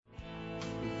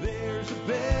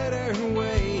better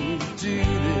way to do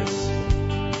this.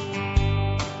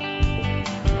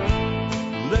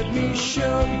 Let me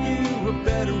show you a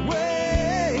better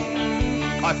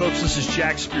way. Hi, folks. This is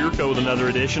Jack Spirko with another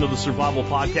edition of the Survival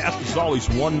Podcast. As always,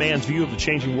 one man's view of the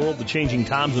changing world, the changing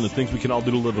times, and the things we can all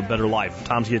do to live a better life. If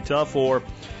times get tough, or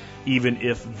even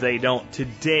if they don't.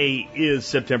 Today is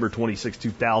September 26,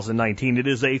 2019. It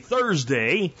is a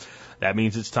Thursday. That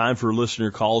means it's time for a listener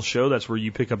call show. That's where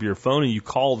you pick up your phone and you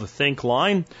call the Think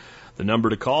line. The number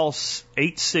to call,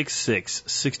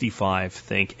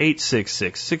 866-65-THINK,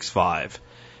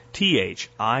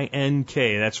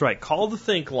 866-65-THINK. That's right. Call the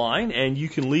Think line and you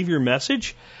can leave your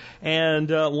message.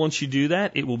 And once you do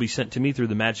that, it will be sent to me through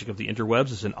the magic of the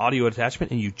interwebs as an audio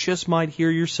attachment, and you just might hear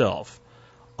yourself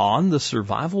on the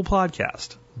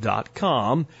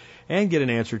survivalpodcast.com and get an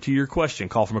answer to your question.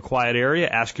 Call from a quiet area,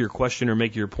 ask your question or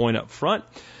make your point up front,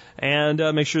 and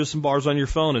make sure there's some bars on your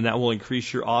phone, and that will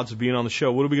increase your odds of being on the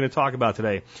show. What are we going to talk about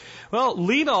today? Well,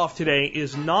 lead off today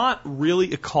is not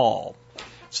really a call.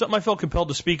 Something I felt compelled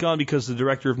to speak on because the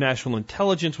Director of National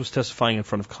Intelligence was testifying in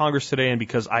front of Congress today, and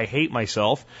because I hate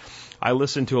myself, I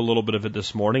listened to a little bit of it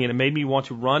this morning, and it made me want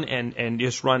to run and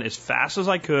just run as fast as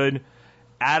I could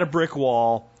at a brick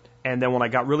wall, and then when I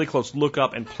got really close, look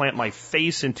up and plant my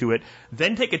face into it,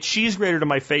 then take a cheese grater to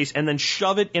my face and then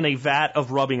shove it in a vat of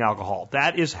rubbing alcohol.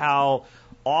 That is how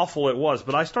awful it was.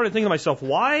 But I started thinking to myself,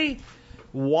 why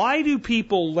do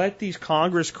people let these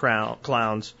Congress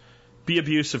clowns be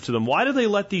abusive to them? Why do they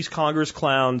let these Congress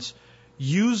clowns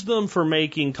use them for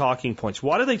making talking points?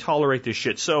 Why do they tolerate this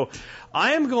shit? So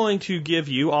I am going to give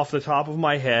you, off the top of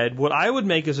my head, what I would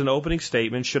make as an opening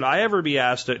statement should I ever be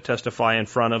asked to testify in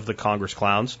front of the Congress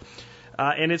clowns.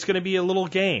 And it's going to be a little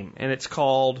game, and it's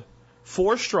called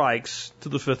 4 Strikes to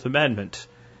the Fifth Amendment.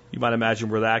 You might imagine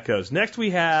where that goes. Next,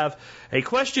 we have a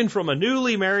question from a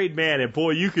newly married man, and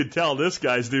boy, you could tell this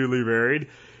guy's newly married.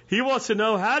 He wants to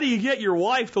know, how do you get your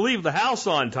wife to leave the house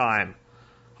on time?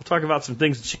 I'll talk about some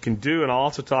things that you can do, and I'll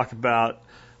also talk about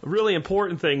a really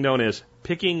important thing known as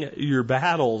picking your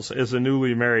battles as a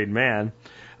newly married man.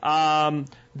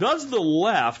 Does the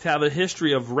left have a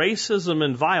history of racism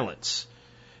and violence?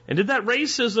 And did that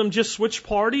racism just switch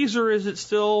parties, or is it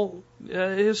still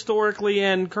historically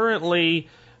and currently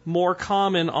more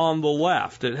common on the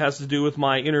left? It has to do with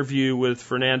my interview with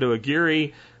Fernando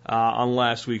Aguirre on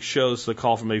last week's show. So a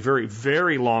call from a very,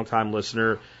 very long-time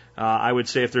listener. I would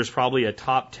say if there's probably a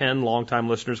top 10 long-time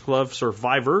listeners club,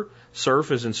 Survivor, surf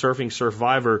as in surfing,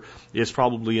 Survivor, is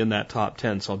probably in that top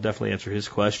 10. So I'll definitely answer his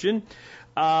question.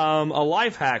 A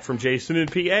life hack from Jason in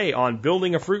PA on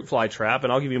building a fruit fly trap,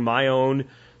 and I'll give you my own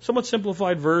somewhat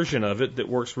simplified version of it that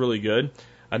works really good.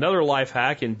 Another life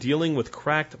hack in dealing with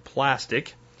cracked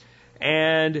plastic.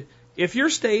 And if your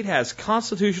state has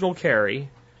constitutional carry,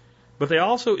 but they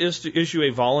also issue a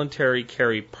voluntary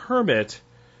carry permit,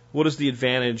 what is the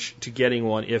advantage to getting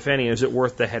one, if any? Is it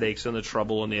worth the headaches and the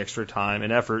trouble and the extra time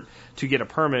and effort to get a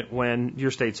permit when your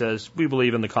state says, we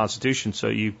believe in the Constitution, so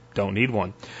you don't need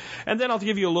one? And then I'll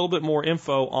give you a little bit more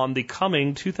info on the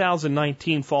coming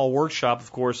 2019 Fall Workshop.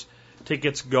 Of course,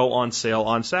 tickets go on sale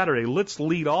on Saturday. Let's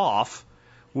lead off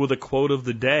with a quote of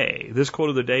the day. This quote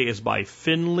of the day is by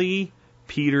Finley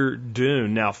Peter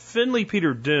Dunne. Now, Finley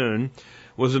Peter Dunne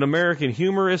was an American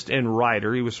humorist and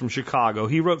writer. He was from Chicago.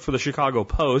 He wrote for the Chicago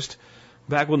Post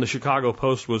back when the Chicago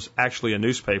Post was actually a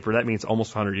newspaper. That means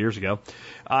almost 100 years ago.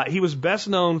 He was best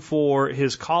known for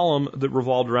his column that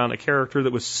revolved around a character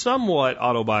that was somewhat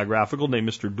autobiographical named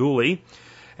Mr. Dooley,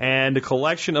 and a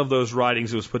collection of those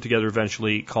writings that was put together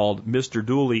eventually called Mr.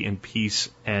 Dooley in Peace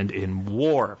and in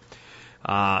War.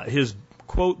 His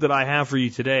quote that I have for you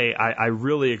today, I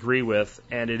really agree with,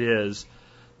 and it is,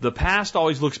 the past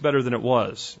always looks better than it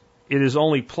was. It is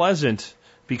only pleasant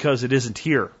because it isn't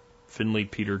here. Finley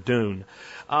Peter Dunne.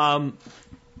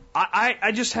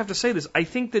 I just have to say this. I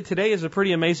think that today is a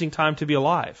pretty amazing time to be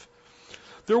alive.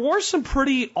 There were some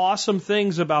pretty awesome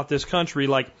things about this country,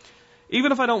 like,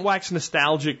 even if I don't wax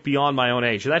nostalgic beyond my own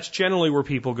age, that's generally where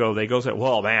people go. They go say,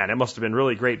 well, man, it must have been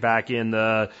really great back in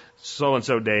the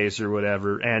so-and-so days or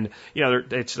whatever. And, you know,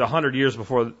 it's 100 years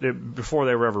before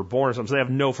they were ever born or something, so they have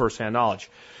no first-hand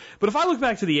knowledge. But if I look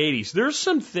back to the 80s, there's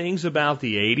some things about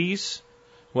the 80s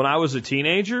when I was a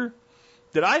teenager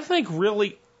that I think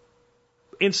really,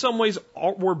 in some ways,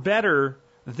 were better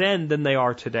then than they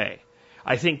are today.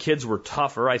 I think kids were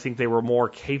tougher. I think they were more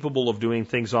capable of doing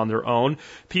things on their own.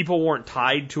 People weren't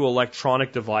tied to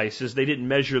electronic devices. They didn't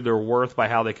measure their worth by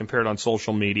how they compared on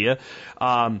social media.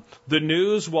 The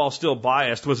news, while still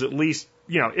biased, was at least,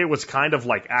 it was kind of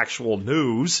like actual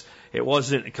news. It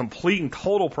wasn't complete and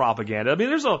total propaganda. I mean,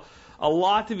 there's a a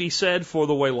lot to be said for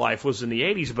the way life was in the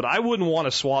 80s, but I wouldn't want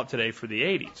to swap today for the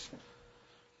 80s.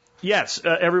 Yes,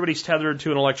 everybody's tethered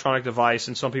to an electronic device,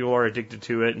 and some people are addicted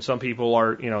to it, and some people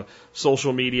are,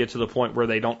 social media to the point where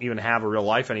they don't even have a real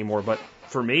life anymore. But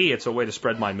for me, it's a way to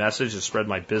spread my message, to spread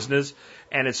my business,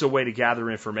 and it's a way to gather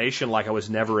information like I was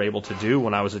never able to do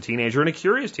when I was a teenager and a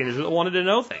curious teenager that wanted to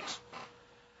know things.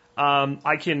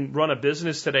 I can run a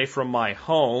business today from my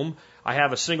home. I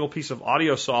have a single piece of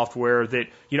audio software that,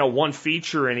 one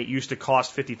feature, and it used to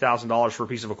cost $50,000 for a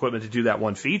piece of equipment to do that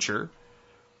one feature.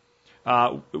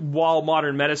 While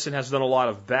modern medicine has done a lot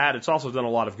of bad, it's also done a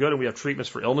lot of good, and we have treatments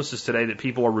for illnesses today that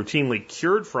people are routinely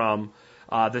cured from,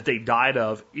 that they died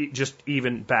of just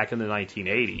even back in the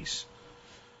 1980s.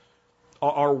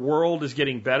 Our world is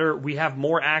getting better. We have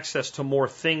more access to more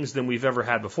things than we've ever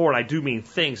had before, and I do mean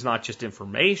things, not just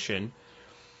information.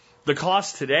 The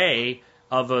cost today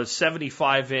of a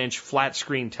 75-inch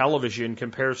flat-screen television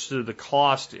compares to the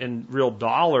cost in real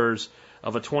dollars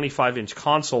of a 25-inch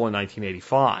console in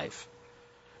 1985.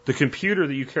 The computer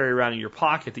that you carry around in your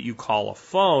pocket that you call a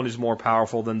phone is more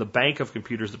powerful than the bank of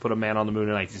computers that put a man on the moon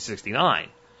in 1969.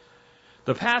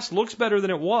 The past looks better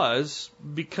than it was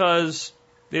because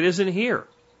it isn't here.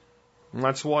 And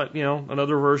that's what,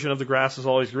 another version of the grass is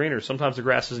always greener. Sometimes the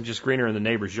grass isn't just greener in the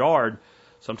neighbor's yard.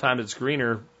 Sometimes it's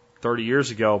greener 30 years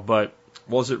ago, but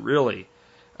was it really?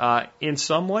 In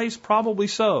some ways, probably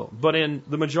so. But in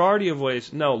the majority of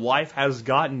ways, no, life has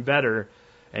gotten better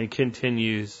and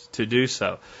continues to do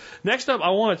so. Next up, I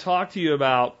want to talk to you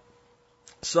about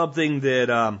something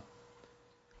that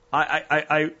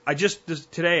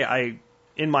today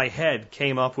in my head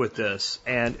came up with this,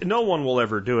 and no one will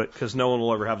ever do it because no one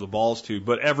will ever have the balls to,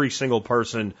 but every single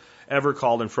person ever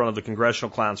called in front of the congressional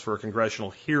clowns for a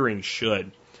congressional hearing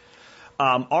should.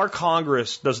 Our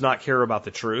Congress does not care about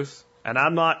the truth, and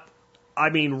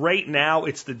right now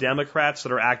it's the Democrats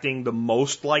that are acting the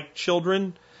most like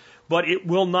children, but it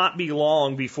will not be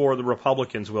long before the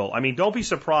Republicans will. Don't be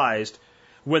surprised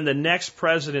when the next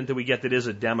president that we get that is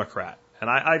a Democrat. And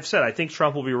I've said I think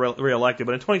Trump will be reelected,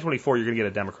 but in 2024 you're going to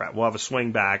get a Democrat. We'll have a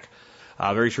swing back,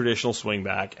 a very traditional swing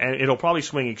back, and it'll probably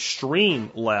swing extreme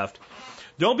left.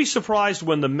 Don't be surprised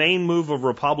when the main move of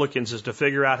Republicans is to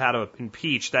figure out how to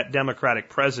impeach that Democratic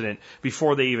president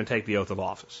before they even take the oath of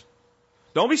office.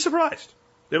 Don't be surprised.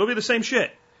 It'll be the same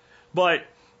shit. But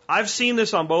I've seen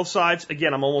this on both sides.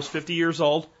 Again, I'm almost 50 years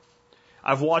old.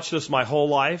 I've watched this my whole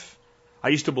life. I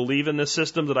used to believe in this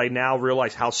system that I now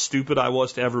realize how stupid I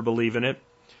was to ever believe in it.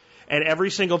 And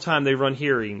every single time they run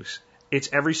hearings, it's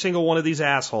every single one of these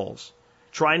assholes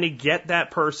trying to get that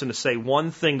person to say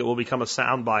one thing that will become a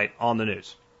soundbite on the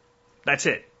news. That's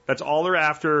it. That's all they're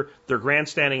after. They're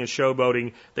grandstanding and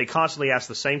showboating. They constantly ask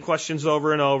the same questions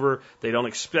over and over. They don't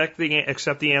accept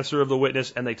the answer of the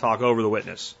witness, and they talk over the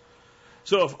witness.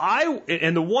 So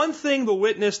and the one thing the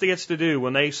witness gets to do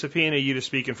when they subpoena you to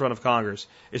speak in front of Congress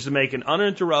is to make an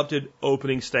uninterrupted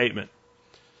opening statement.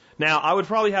 Now, I would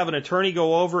probably have an attorney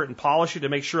go over it and polish it to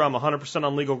make sure I'm 100%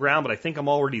 on legal ground, but I think I'm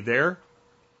already there.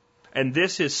 And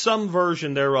this is some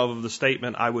version thereof of the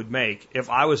statement I would make if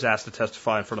I was asked to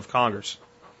testify in front of Congress.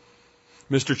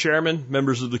 Mr. Chairman,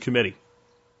 members of the committee,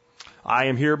 I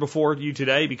am here before you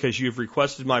today because you've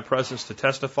requested my presence to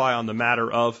testify on the matter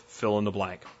of fill in the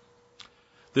blank.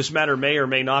 This matter may or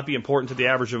may not be important to the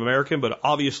average American, but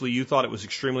obviously you thought it was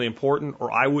extremely important,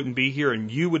 or I wouldn't be here and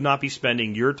you would not be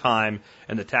spending your time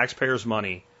and the taxpayers'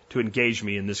 money to engage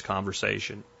me in this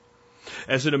conversation.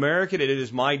 As an American, it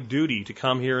is my duty to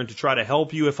come here and to try to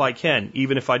help you if I can,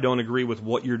 even if I don't agree with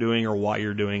what you're doing or why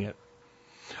you're doing it.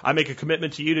 I make a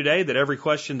commitment to you today that every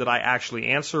question that I actually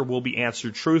answer will be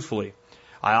answered truthfully.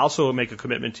 I also make a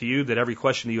commitment to you that every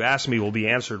question that you ask me will be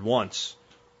answered once.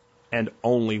 And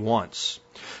only once.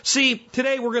 See,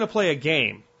 today we're going to play a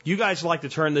game. You guys like to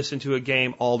turn this into a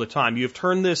game all the time. You've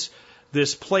turned this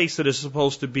place that is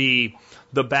supposed to be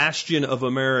the bastion of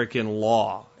American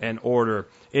law and order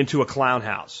into a clown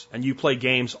house. And you play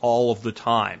games all of the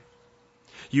time.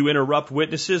 You interrupt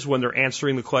witnesses when they're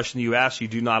answering the question you ask. You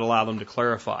do not allow them to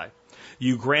clarify.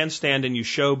 You grandstand and you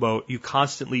showboat. You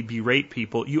constantly berate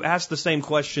people. You ask the same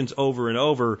questions over and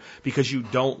over because you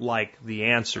don't like the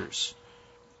answers.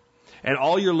 And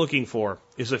all you're looking for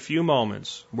is a few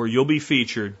moments where you'll be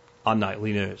featured on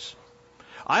nightly news.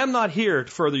 I am not here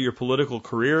to further your political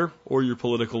career or your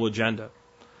political agenda.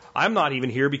 I'm not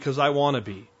even here because I want to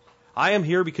be. I am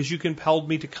here because you compelled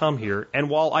me to come here, and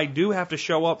while I do have to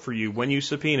show up for you when you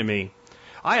subpoena me,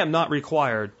 I am not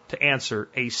required to answer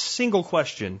a single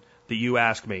question that you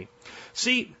ask me.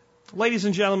 See, ladies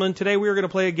and gentlemen, today we are going to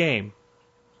play a game.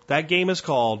 That game is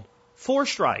called 4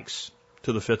 Strikes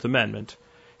to the Fifth Amendment.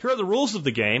 Here are the rules of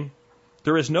the game,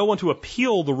 There is no one to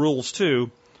appeal the rules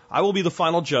to. I will be the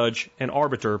final judge and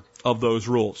arbiter of those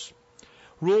rules.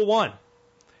 Rule 1.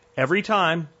 Every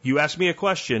time you ask me a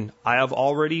question I have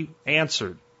already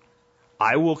answered,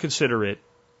 I will consider it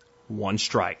one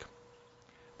strike.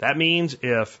 That means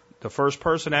if the first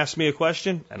person asks me a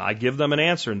question and I give them an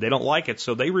answer and they don't like it,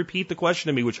 so they repeat the question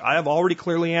to me, which I have already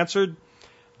clearly answered,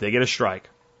 they get a strike.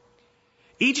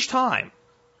 Each time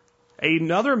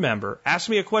another member asks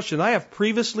me a question I have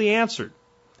previously answered,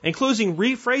 including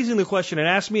rephrasing the question and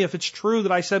ask me if it's true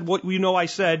that I said what you know I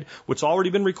said, what's already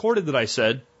been recorded that I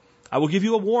said, I will give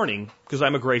you a warning because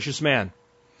I'm a gracious man.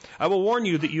 I will warn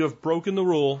you that you have broken the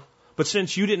rule, but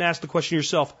since you didn't ask the question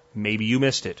yourself, maybe you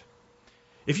missed it.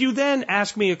 If you then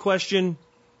ask me a question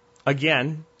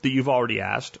again that you've already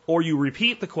asked, or you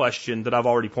repeat the question that I've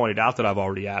already pointed out that I've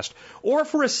already asked, or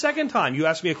for a second time you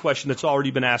ask me a question that's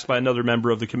already been asked by another member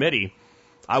of the committee,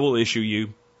 I will issue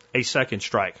you a second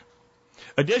strike.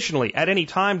 Additionally, at any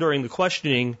time during the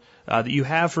questioning that you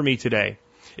have for me today,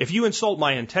 if you insult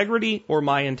my integrity or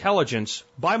my intelligence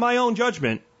by my own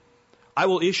judgment, I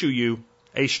will issue you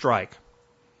a strike.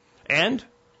 And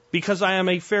because I am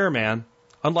a fair man,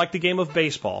 unlike the game of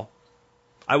baseball,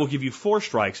 I will give you 4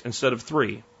 strikes instead of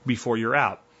 3 before you're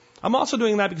out. I'm also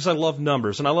doing that because I love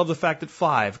numbers, and I love the fact that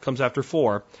 5 comes after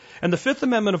 4. And the Fifth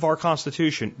Amendment of our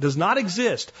Constitution does not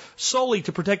exist solely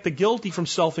to protect the guilty from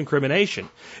self-incrimination.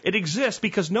 It exists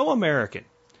because no American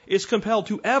is compelled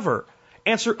to ever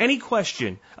answer any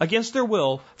question against their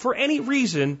will for any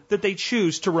reason that they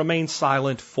choose to remain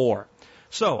silent for.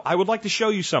 So, I would like to show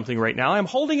you something right now. I'm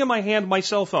holding in my hand my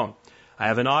cell phone. I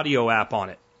have an audio app on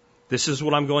it. This is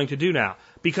what I'm going to do now.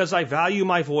 Because I value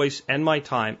my voice and my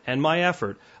time and my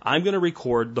effort, I'm going to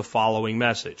record the following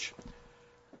message.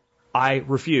 I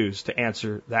refuse to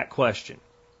answer that question.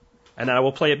 And then I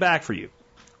will play it back for you.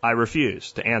 I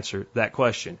refuse to answer that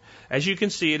question. As you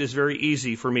can see, it is very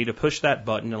easy for me to push that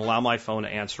button and allow my phone to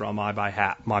answer on my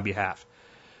behalf.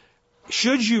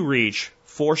 Should you reach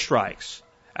 4 strikes,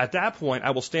 at that point,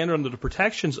 I will stand under the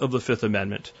protections of the Fifth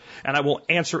Amendment, and I will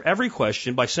answer every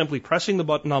question by simply pressing the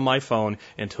button on my phone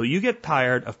until you get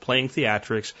tired of playing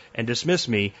theatrics and dismiss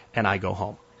me, and I go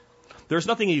home. There's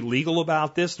nothing illegal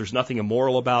about this. There's nothing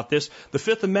immoral about this. The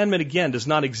Fifth Amendment, again, does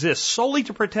not exist solely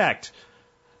to protect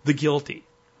the guilty.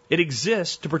 It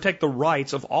exists to protect the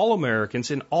rights of all Americans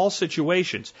in all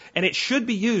situations, and it should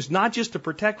be used not just to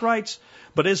protect rights,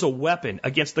 but as a weapon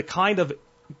against the kind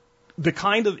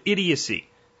of idiocy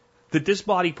that this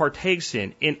body partakes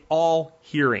in all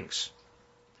hearings.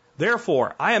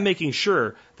 Therefore, I am making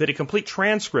sure that a complete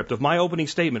transcript of my opening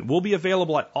statement will be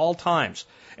available at all times.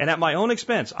 And at my own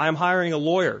expense, I am hiring a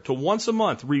lawyer to once a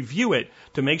month review it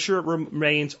to make sure it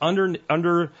remains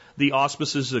under the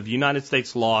auspices of United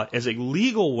States law as a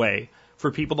legal way for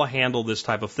people to handle this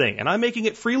type of thing. And I'm making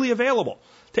it freely available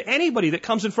to anybody that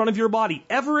comes in front of your body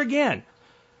ever again.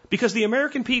 Because the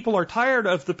American people are tired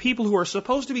of the people who are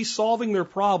supposed to be solving their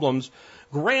problems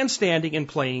grandstanding and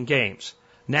playing games.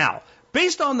 Now,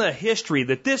 based on the history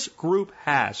that this group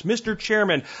has, Mr.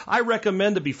 Chairman, I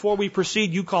recommend that before we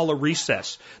proceed, you call a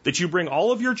recess, that you bring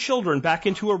all of your children back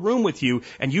into a room with you,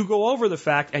 and you go over the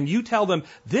fact, and you tell them,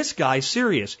 this guy's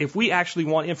serious. If we actually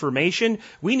want information,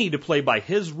 we need to play by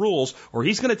his rules, or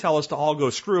he's going to tell us to all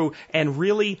go screw, and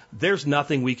really, there's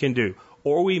nothing we can do.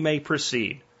 Or we may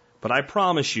proceed. But I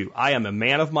promise you, I am a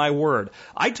man of my word.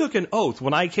 I took an oath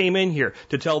when I came in here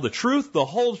to tell the truth, the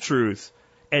whole truth,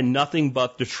 and nothing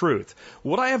but the truth.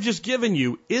 What I have just given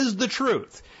you is the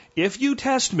truth. If you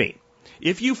test me,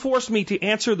 if you force me to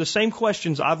answer the same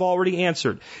questions I've already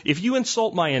answered, if you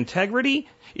insult my integrity,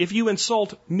 if you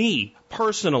insult me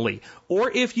personally, or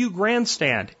if you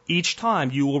grandstand, each time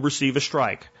you will receive a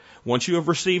strike. Once you have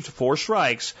received 4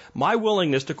 strikes, my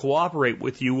willingness to cooperate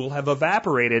with you will have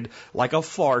evaporated like a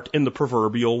fart in the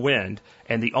proverbial wind.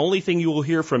 And the only thing you will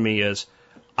hear from me is,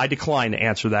 I decline to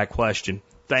answer that question.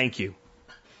 Thank you.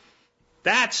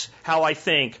 That's how I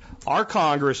think our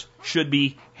Congress should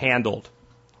be handled.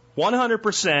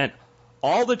 100%,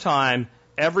 all the time,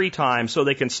 every time, so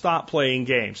they can stop playing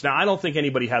games. Now, I don't think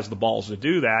anybody has the balls to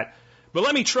do that, but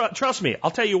let me trust me. I'll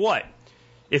tell you what.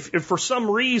 If for some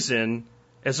reason,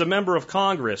 as a member of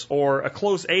Congress or a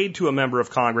close aide to a member of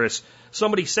Congress,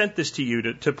 somebody sent this to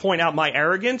you to point out my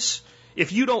arrogance,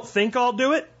 if you don't think I'll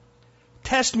do it,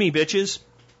 test me, bitches.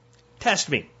 Test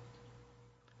me.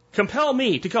 Compel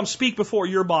me to come speak before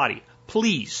your body,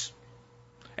 please.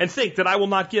 And think that I will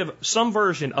not give some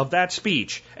version of that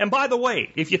speech. And by the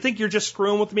way, if you think you're just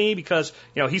screwing with me because,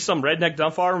 he's some redneck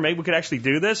dumb farmer, maybe we could actually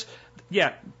do this.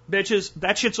 Yeah, bitches,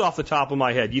 that shit's off the top of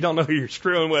my head. You don't know who you're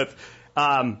screwing with.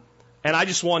 And I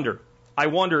just wonder, I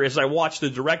wonder, as I watch the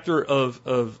director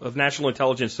of National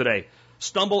Intelligence today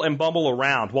stumble and bumble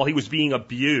around while he was being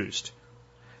abused,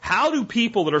 how do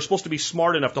people that are supposed to be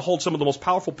smart enough to hold some of the most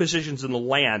powerful positions in the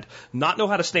land not know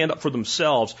how to stand up for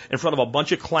themselves in front of a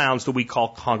bunch of clowns that we call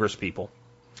Congress people?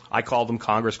 I call them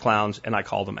Congress clowns, and I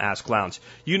call them ass clowns.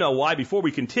 You know why. Before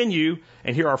we continue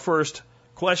and hear our first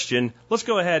question, let's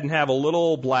go ahead and have a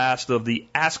little blast of the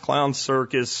Ass Clown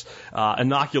Circus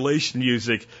inoculation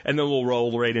music, and then we'll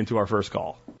roll right into our first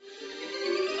call.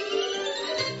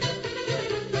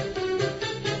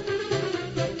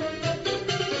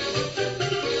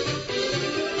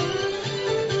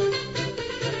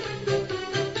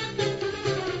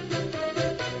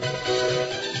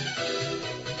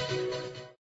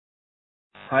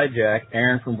 Hi, Jack.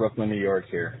 Aaron from Brooklyn, New York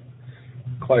here.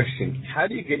 Question. How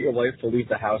do you get your wife to leave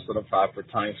the house on a proper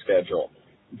time schedule?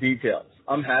 Details.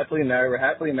 I'm happily married. We're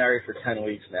happily married for 10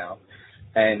 weeks now.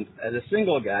 And as a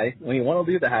single guy, when you want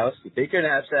to leave the house, you take your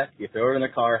knapsack, you throw it in the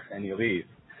car, and you leave.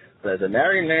 But as a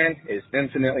married man, it's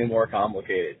infinitely more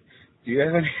complicated. Do you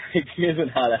have any ideas on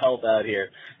how to help out here?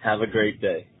 Have a great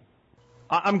day.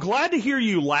 I'm glad to hear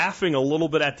you laughing a little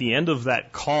bit at the end of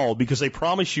that call, because I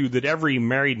promise you that every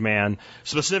married man,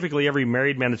 specifically every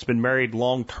married man that's been married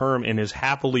long term and is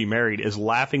happily married, is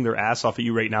laughing their ass off at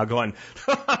you right now going,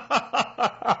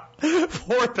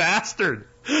 poor bastard.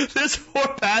 This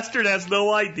poor bastard has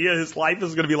no idea his life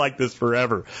is going to be like this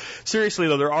forever. Seriously,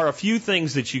 though, there are a few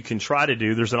things that you can try to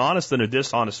do. There's an honest and a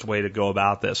dishonest way to go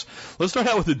about this. Let's start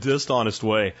out with the dishonest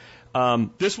way.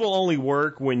 This will only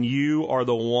work when you are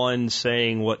the one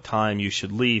saying what time you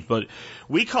should leave, but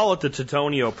we call it the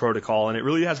Titonio protocol, and it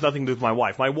really has nothing to do with my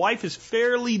wife. My wife is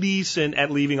fairly decent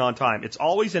at leaving on time. It's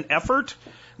always an effort,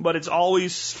 but it's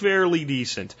always fairly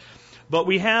decent. But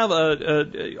we have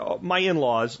my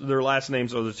in-laws, their last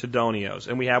names are the Tidonios,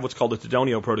 and we have what's called the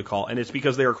Tidonio protocol, and it's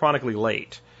because they are chronically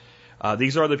late.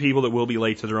 These are the people that will be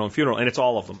late to their own funeral, and it's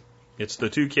all of them. It's the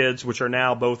two kids, which are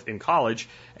now both in college,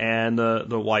 and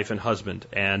the wife and husband.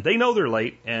 And they know they're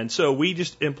late, and so we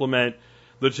just implement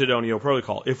the Tidonio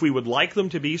protocol. If we would like them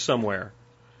to be somewhere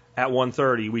at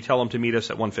 1:30, we tell them to meet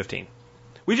us at 1:15.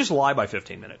 We just lie by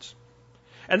 15 minutes.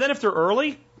 And then if they're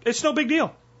early, it's no big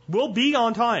deal. We'll be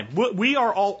on time. We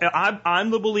are all,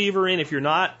 I'm the believer in if you're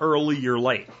not early, you're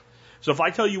late. So if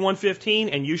I tell you 1:15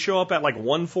 and you show up at like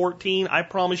 1:14, I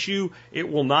promise you it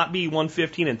will not be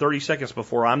 1:15 and 30 seconds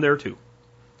before I'm there too.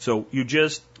 So you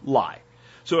just lie.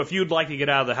 So if you'd like to get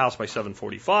out of the house by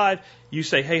 7:45, you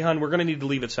say, hey, hon, we're going to need to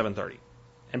leave at 7:30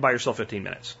 and buy yourself 15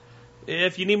 minutes.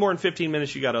 If you need more than 15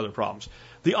 minutes, you got other problems.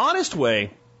 The honest way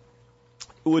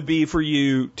would be for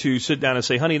you to sit down and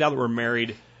say, honey, now that we're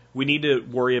married, we need to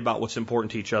worry about what's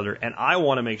important to each other. And I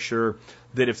want to make sure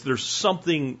that if there's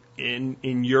something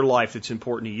in your life that's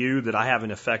important to you that I have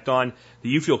an effect on, that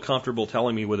you feel comfortable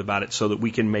telling me about it so that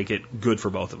we can make it good for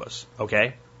both of us.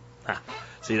 Okay?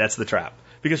 See, that's the trap.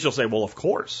 Because she'll say, well, of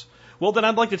course. Well, then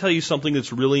I'd like to tell you something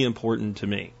that's really important to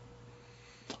me.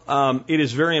 It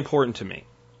is very important to me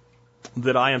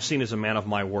that I am seen as a man of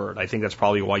my word. I think that's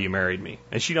probably why you married me.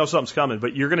 And she knows something's coming,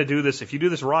 but you're going to do this. If you do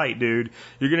this right, dude,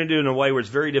 you're going to do it in a way where it's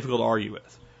very difficult to argue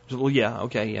with. So, well, yeah,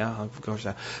 okay, yeah, of course.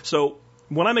 So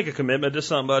when I make a commitment to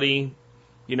somebody,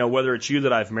 you know, whether it's you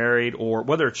that I've married or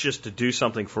whether it's just to do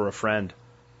something for a friend,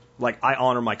 like I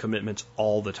honor my commitments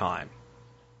all the time.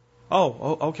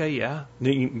 Oh, okay, yeah.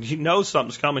 You know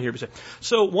something's coming here.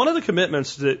 So one of the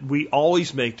commitments that we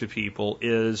always make to people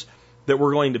is that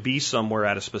we're going to be somewhere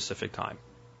at a specific time.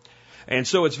 And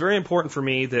so it's very important for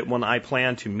me that when I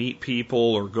plan to meet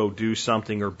people or go do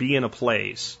something or be in a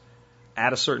place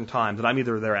at a certain time, that I'm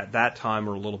either there at that time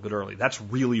or a little bit early. That's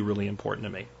really, really important to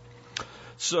me.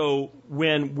 So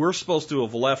when we're supposed to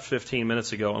have left 15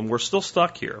 minutes ago and we're still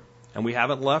stuck here and we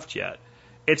haven't left yet,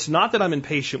 it's not that I'm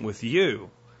impatient with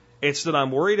you. It's that I'm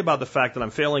worried about the fact that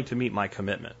I'm failing to meet my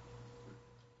commitment.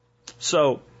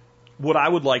 So what I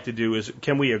would like to do is,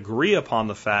 can we agree upon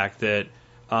the fact that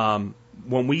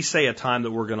when we say a time that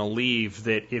we're going to leave,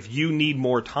 that if you need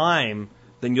more time,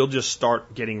 then you'll just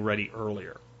start getting ready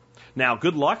earlier. Now,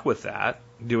 good luck with that,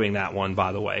 doing that one,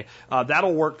 by the way.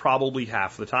 That'll work probably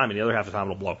half the time, and the other half of the time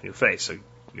it'll blow up in your face. So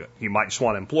you might just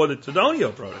want to employ the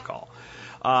Tidonio protocol.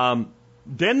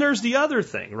 Then there's the other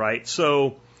thing, right?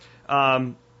 So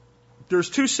there's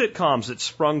two sitcoms that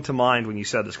sprung to mind when you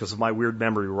said this because of my weird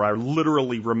memory where I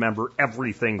literally remember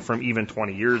everything from even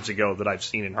 20 years ago that I've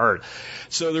seen and heard.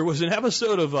 So there was an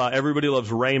episode of Everybody Loves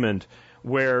Raymond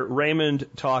where Raymond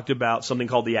talked about something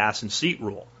called the ass and seat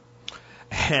rule.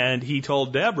 And he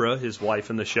told Deborah, his wife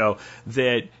in the show,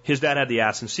 that his dad had the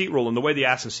ass and seat rule. And the way the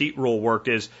ass and seat rule worked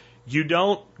is you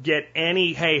don't get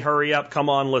any, hey, hurry up, come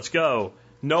on, let's go.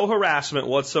 no harassment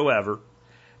whatsoever.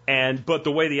 But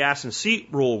the way the ass and seat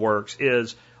rule works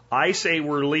is I say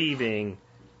we're leaving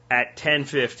at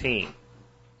 10:15.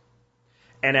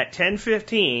 And at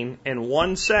 10:15 in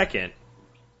 1 second,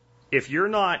 if you're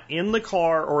not in the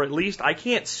car, or at least I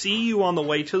can't see you on the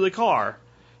way to the car,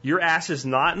 your ass is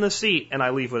not in the seat and I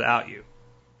leave without you.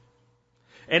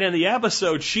 And in the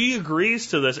episode, she agrees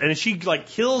to this and she like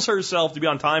kills herself to be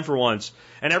on time for once,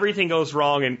 and everything goes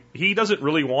wrong and he doesn't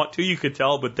really want to, you could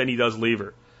tell, but then he does leave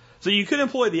her. So you could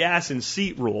employ the ass and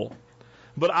seat rule,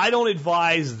 but I don't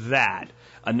advise that.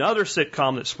 Another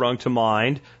sitcom that sprung to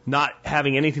mind, not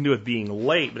having anything to do with being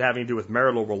late, but having to do with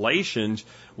marital relations,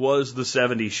 was The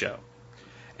 70s Show.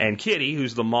 And Kitty,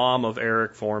 who's the mom of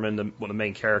Eric Foreman, one of the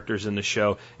main characters in the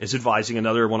show, is advising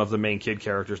another one of the main kid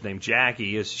characters named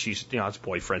Jackie, as she's, it's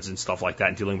boyfriends and stuff like that,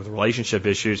 and dealing with relationship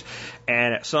issues.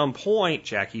 And at some point,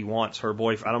 Jackie wants her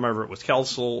boyfriend, I don't remember if it was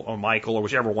Kelsel or Michael or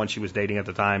whichever one she was dating at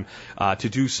the time, to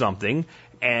do something.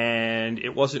 And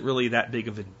it wasn't really that big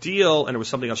of a deal, and it was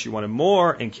something else she wanted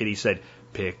more, and Kitty said,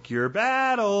 pick your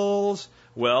battles.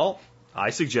 Well,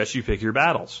 I suggest you pick your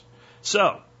battles.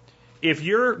 So, if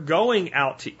you're going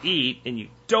out to eat and you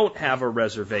don't have a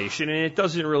reservation, and it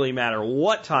doesn't really matter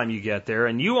what time you get there,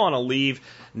 and you want to leave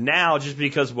now just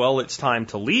because, well, it's time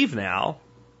to leave now,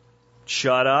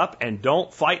 shut up and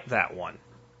don't fight that one.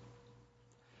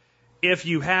 If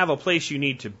you have a place you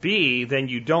need to be, then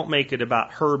you don't make it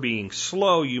about her being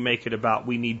slow, you make it about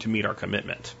we need to meet our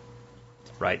commitment.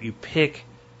 Right? You pick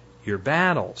your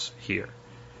battles here.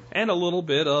 And a little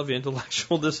bit of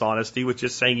intellectual dishonesty with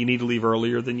just saying you need to leave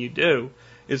earlier than you do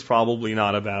is probably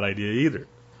not a bad idea either.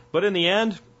 But in the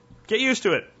end, get used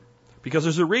to it. Because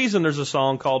there's a reason there's a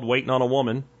song called Waiting on a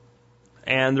Woman,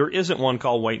 and there isn't one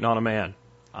called Waiting on a Man.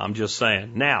 I'm just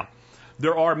saying. Now,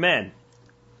 there are men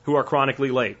who are chronically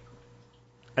late,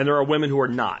 and there are women who are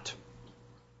not.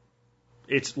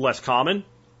 It's less common.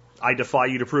 I defy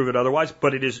you to prove it otherwise,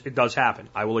 but it does happen.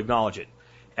 I will acknowledge it.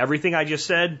 Everything I just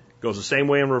said goes the same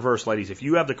way in reverse, ladies. If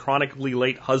you have the chronically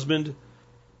late husband,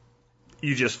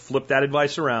 you just flip that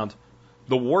advice around.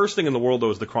 The worst thing in the world,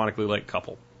 though, is the chronically late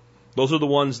couple. Those are the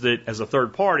ones that, as a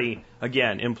third party,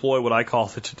 again, employ what I call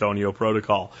the Titonio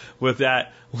Protocol. With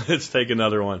that, let's take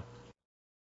another one.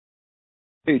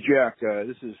 Hey, Jack,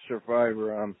 this is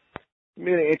Survivor. You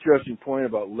made an interesting point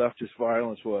about leftist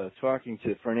violence while I was talking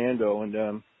to Fernando,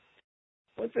 and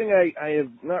one thing I have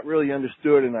not really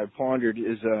understood and I've pondered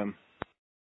is,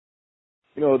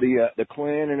 the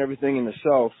Klan and everything in the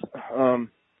South.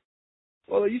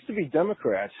 Well, there used to be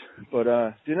Democrats, but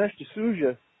Dinesh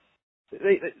D'Souza,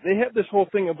 they had this whole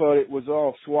thing about it was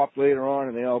all swapped later on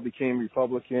and they all became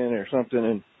Republican or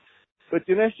something. But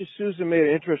Dinesh D'Souza made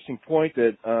an interesting point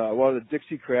that a lot of the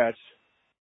Dixiecrats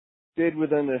stayed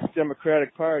within the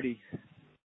Democratic Party,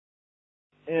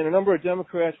 and a number of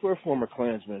Democrats were former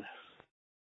Klansmen.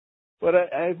 But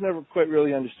I've never quite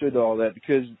really understood all that,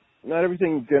 because not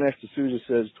everything Dinesh D'Souza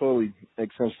says totally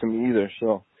makes sense to me either.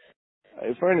 So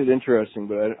I find it interesting,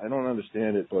 but I don't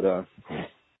understand it. But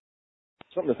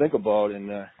something to think about,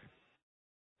 and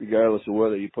regardless of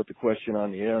whether you put the question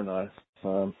on the air or not.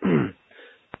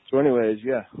 So anyways,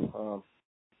 yeah,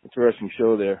 interesting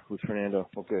show there with Fernando.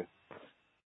 Okay.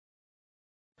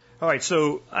 All right,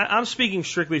 so I'm speaking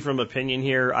strictly from opinion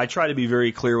here. I try to be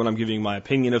very clear when I'm giving my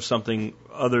opinion of something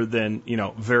other than,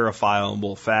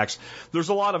 verifiable facts. There's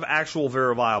a lot of actual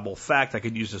verifiable fact I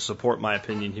could use to support my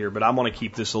opinion here, but I want to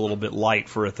keep this a little bit light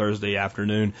for a Thursday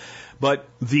afternoon. But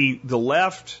the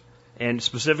left, and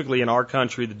specifically in our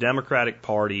country, the Democratic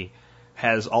Party,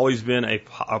 has always been a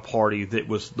party that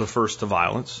was the first to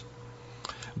violence.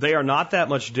 They are not that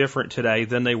much different today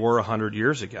than they were 100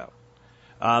 years ago.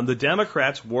 The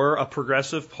Democrats were a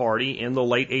progressive party in the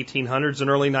late 1800s and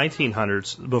early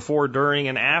 1900s, before, during,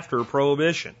 and after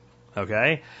Prohibition.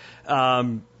 Okay?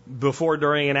 Before,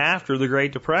 during, and after the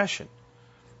Great Depression.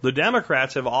 The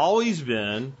Democrats have always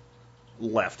been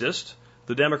leftist.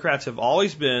 The Democrats have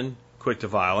always been quick to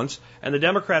violence. And the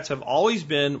Democrats have always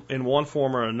been, in one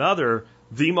form or another,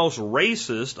 the most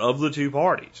racist of the two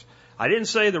parties. I didn't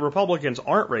say the Republicans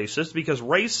aren't racist, because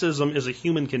racism is a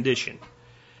human condition.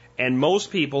 And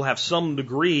most people have some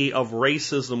degree of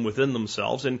racism within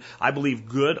themselves, and I believe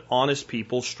good, honest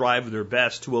people strive their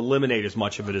best to eliminate as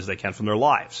much of it as they can from their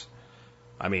lives.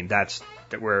 I mean, that's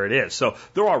where it is. So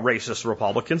there are racist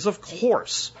Republicans, of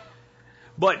course.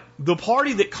 But the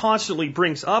party that constantly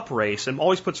brings up race and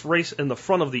always puts race in the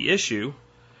front of the issue,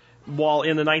 while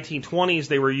in the 1920s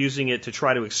they were using it to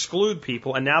try to exclude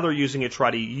people, and now they're using it to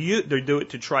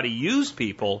try to use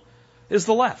people, is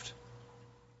the left.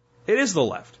 It is the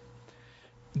left.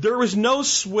 There was no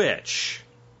switch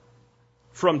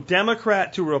from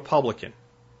Democrat to Republican.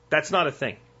 That's not a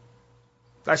thing.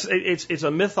 It's a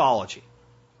mythology.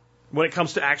 When it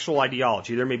comes to actual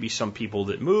ideology, there may be some people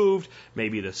that moved.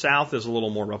 Maybe the South is a little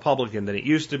more Republican than it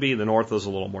used to be. The North is a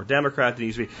little more Democrat than it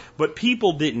used to be. But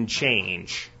people didn't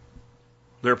change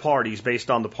their parties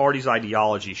based on the party's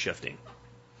ideology shifting.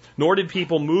 Nor did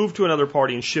people move to another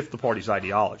party and shift the party's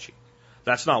ideology.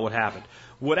 That's not what happened.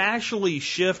 What actually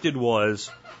shifted was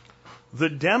the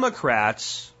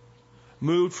Democrats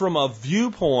moved from a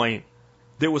viewpoint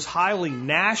that was highly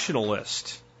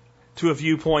nationalist to a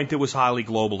viewpoint that was highly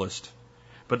globalist.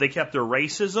 But they kept their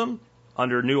racism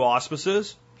under new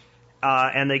auspices,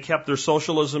 and they kept their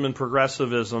socialism and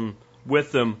progressivism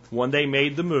with them when they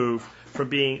made the move from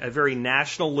being a very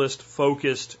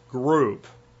nationalist-focused group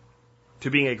to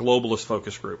being a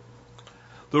globalist-focused group.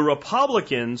 The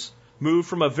Republicans moved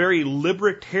from a very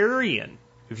libertarian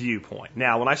viewpoint.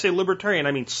 Now, when I say libertarian,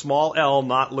 I mean small L,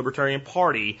 not Libertarian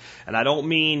Party, and I don't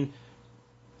mean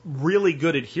really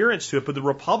good adherence to it, but the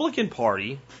Republican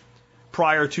Party,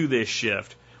 prior to this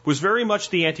shift, was very much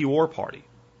the anti-war party.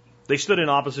 They stood in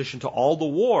opposition to all the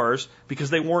wars because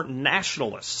they weren't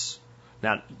nationalists.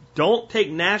 Now, don't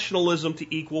take nationalism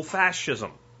to equal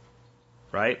fascism,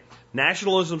 right?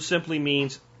 Nationalism simply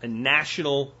means a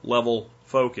national level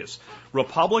focus.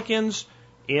 Republicans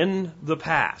in the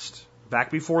past, back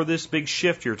before this big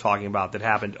shift you're talking about that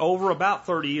happened over about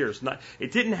 30 years.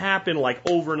 It didn't happen like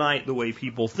overnight the way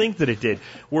people think that it did.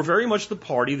 We're very much the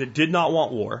party that did not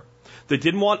want war, that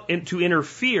didn't want to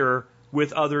interfere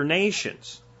with other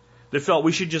nations, that felt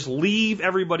we should just leave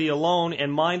everybody alone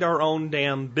and mind our own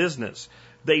damn business.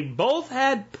 They both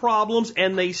had problems,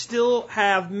 and they still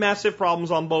have massive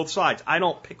problems on both sides. I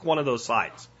don't pick one of those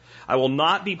sides. I will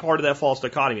not be part of that false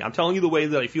dichotomy. I'm telling you the way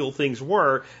that I feel things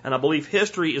were, and I believe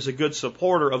history is a good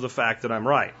supporter of the fact that I'm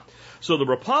right. So the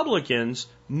Republicans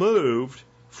moved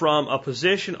from a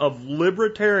position of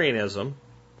libertarianism,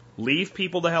 leave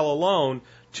people the hell alone,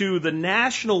 to the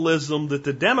nationalism that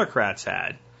the Democrats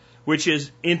had, which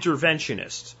is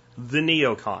interventionists, the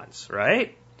neocons,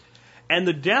 right? And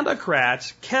the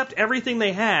Democrats kept everything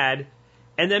they had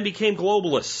and then became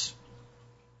globalists.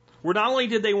 Where not only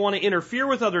did they want to interfere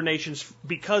with other nations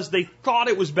because they thought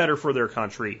it was better for their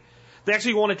country, they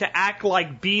actually wanted to act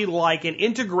like, be like, and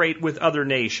integrate with other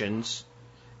nations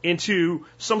into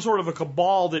some sort of a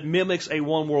cabal that mimics a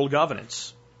one world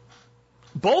governance.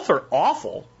 Both are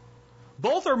awful.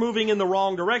 Both are moving in the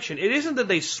wrong direction. It isn't that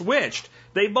they switched.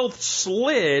 They both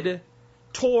slid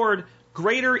toward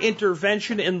greater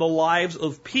intervention in the lives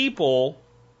of people,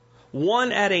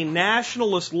 one at a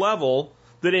nationalist level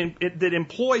that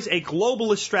employs a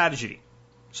globalist strategy.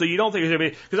 So you don't think it's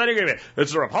going to be, because I think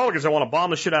it's the Republicans that want to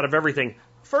bomb the shit out of everything.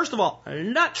 First of all,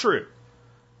 not true.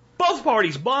 Both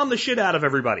parties bomb the shit out of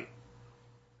everybody.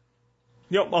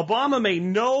 You know, Obama made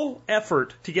no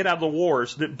effort to get out of the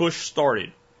wars that Bush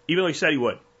started, even though he said he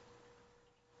would.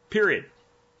 Period.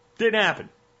 Didn't happen.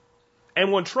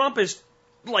 And when Trump is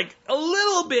like a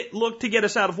little bit looked to get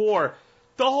us out of war,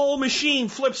 the whole machine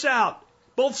flips out,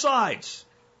 both sides,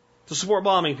 to support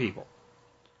bombing people.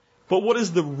 But what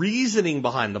is the reasoning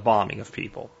behind the bombing of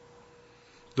people?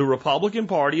 The Republican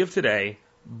Party of today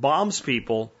bombs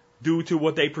people due to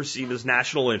what they perceive as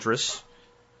national interests,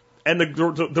 and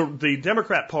the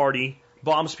Democrat Party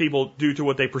bombs people due to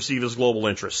what they perceive as global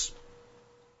interests.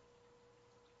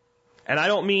 And I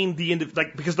don't mean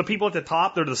because the people at the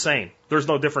top, they're the same. There's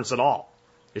no difference at all.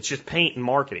 It's just paint and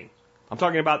marketing. I'm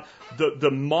talking about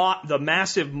the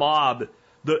massive mob,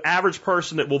 the average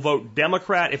person that will vote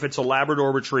Democrat if it's a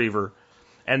Labrador Retriever,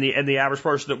 and the average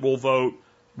person that will vote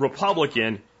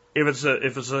Republican if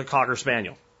it's a Cocker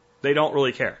Spaniel. They don't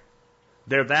really care.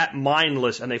 They're that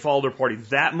mindless, and they follow their party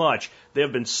that much. They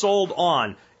have been sold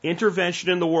on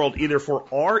intervention in the world either for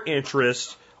our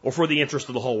interest or for the interest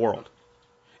of the whole world.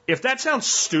 If that sounds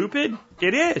stupid,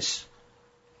 it is.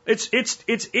 It's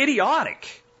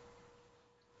idiotic.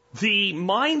 The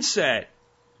mindset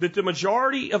that the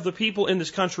majority of the people in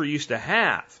this country used to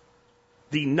have,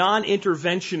 the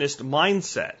non-interventionist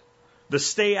mindset, the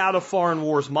stay out of foreign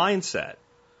wars mindset,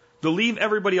 the leave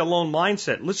everybody alone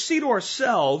mindset. Let's see to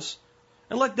ourselves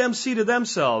and let them see to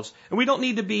themselves. And we don't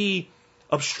need to be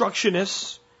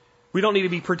obstructionists. We don't need to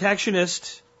be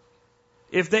protectionists.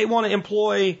 If they want to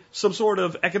employ some sort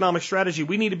of economic strategy,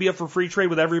 we need to be up for free trade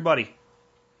with everybody.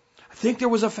 I think there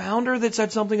was a founder that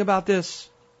said something about this.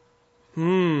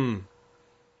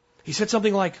 He said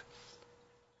something like,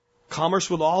 commerce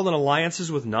with all and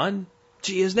alliances with none?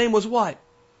 Gee, his name was what?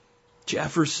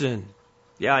 Jefferson.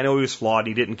 Yeah, I know he was flawed.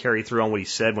 He didn't carry through on what he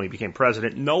said when he became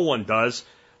president. No one does.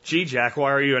 Gee, Jack,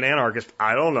 why are you an anarchist?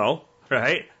 I don't know,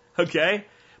 right? Okay?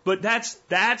 But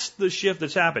that's the shift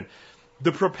that's happened.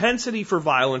 The propensity for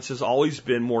violence has always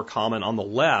been more common on the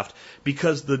left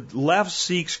because the left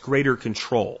seeks greater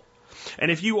control.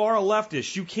 And if you are a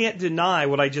leftist, you can't deny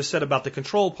what I just said about the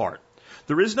control part.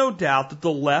 There is no doubt that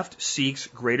the left seeks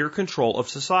greater control of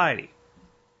society.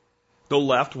 The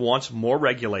left wants more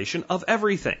regulation of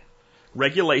everything.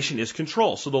 Regulation is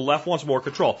control, so the left wants more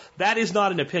control. That is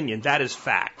not an opinion, that is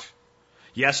fact.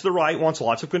 Yes, the right wants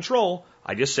lots of control.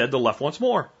 I just said the left wants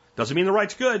more. Doesn't mean the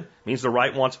right's good. It means the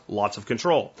right wants lots of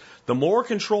control. The more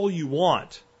control you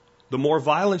want, the more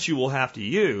violence you will have to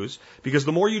use, because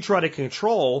the more you try to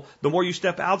control, the more you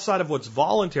step outside of what's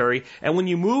voluntary, and when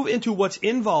you move into what's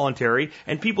involuntary,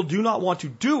 and people do not want to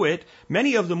do it,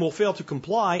 many of them will fail to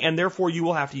comply, and therefore you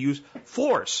will have to use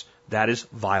force. That is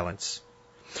violence.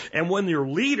 And when your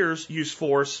leaders use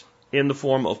force in the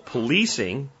form of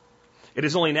policing, it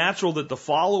is only natural that the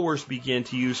followers begin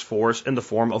to use force in the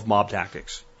form of mob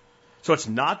tactics. So it's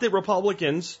not that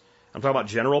Republicans, I'm talking about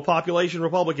general population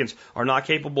Republicans, are not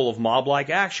capable of mob-like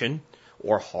action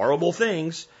or horrible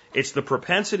things. It's the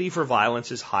propensity for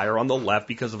violence is higher on the left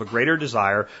because of a greater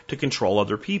desire to control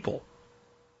other people.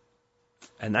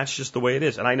 And that's just the way it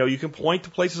is. And I know you can point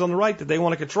to places on the right that they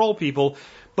want to control people,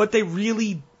 but they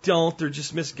really don't. They're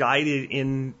just misguided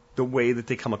in the way that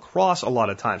they come across a lot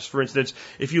of times. For instance,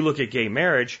 if you look at gay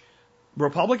marriage,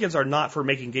 Republicans are not for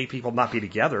making gay people not be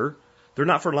together. They're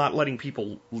not for not letting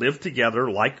people live together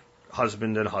like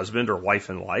husband and husband or wife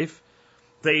and wife.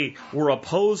 They were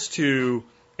opposed to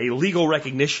a legal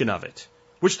recognition of it,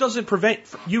 which doesn't prevent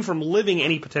you from living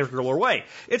any particular way.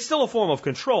 It's still a form of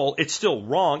control. It's still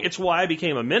wrong. It's why I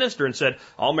became a minister and said,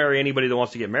 I'll marry anybody that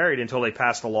wants to get married until they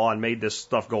pass the law and made this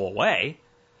stuff go away.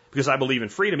 Because I believe in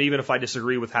freedom, even if I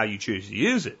disagree with how you choose to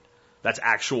use it. That's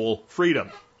actual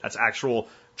freedom. That's actual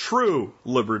true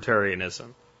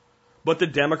libertarianism. But the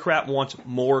Democrat wants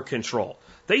more control.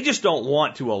 They just don't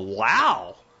want to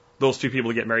allow those two people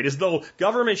to get married, as though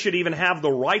government should even have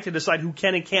the right to decide who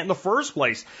can and can't in the first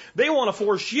place. They want to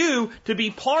force you to be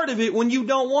part of it when you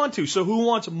don't want to. So who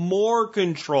wants more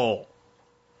control?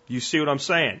 You see what I'm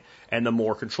saying? And the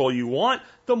more control you want,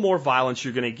 the more violence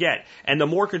you're going to get. And the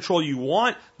more control you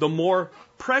want, the more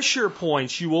pressure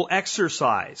points you will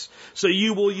exercise. So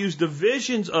you will use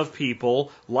divisions of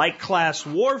people like class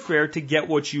warfare to get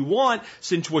what you want,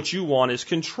 since what you want is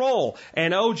control.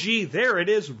 And oh gee, there it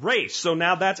is, race. So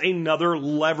now that's another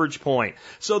leverage point.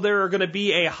 So there are going to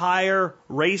be a higher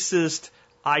racist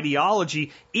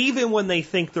ideology even when they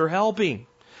think they're helping.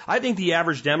 I think the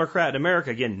average Democrat in America,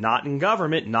 again, not in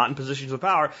government, not in positions of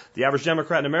power, the average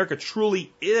Democrat in America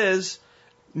truly is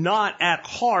not at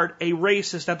heart a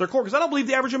racist at their core, because I don't believe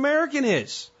the average American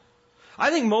is. I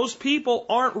think most people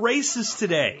aren't racist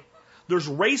today. There's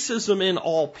racism in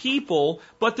all people,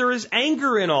 but there is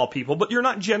anger in all people, but you're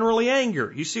not generally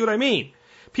angry. You see what I mean?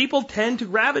 People tend to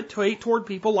gravitate toward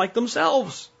people like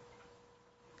themselves.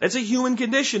 It's a human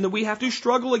condition that we have to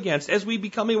struggle against as we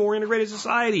become a more integrated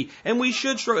society. And we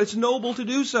should struggle. It's noble to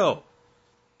do so.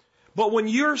 But when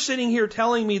you're sitting here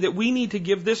telling me that we need to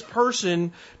give this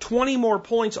person 20 more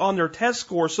points on their test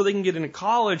score so they can get into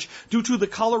college due to the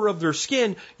color of their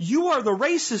skin, you are the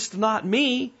racist, not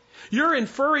me. You're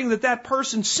inferring that that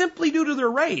person, simply due to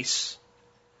their race,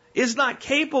 is not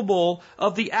capable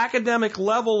of the academic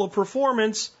level of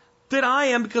performance that I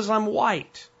am because I'm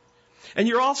white. And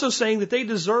you're also saying that they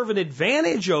deserve an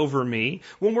advantage over me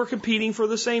when we're competing for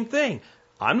the same thing.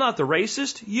 I'm not the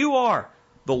racist, you are.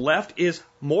 The left is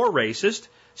more racist,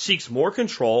 seeks more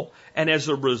control, and as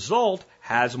a result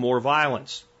has more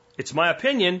violence. It's my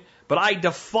opinion, but I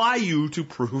defy you to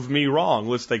prove me wrong.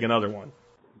 Let's take another one.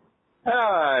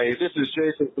 Hi, this is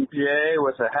Jason from PA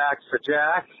with a hack for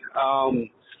Jack.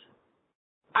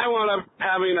 I wound up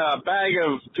having a bag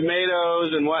of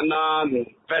tomatoes and whatnot and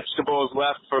vegetables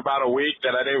left for about a week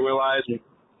that I didn't realize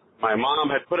my mom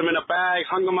had put them in a bag,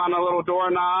 hung them on a little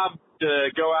doorknob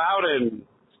to go out, and,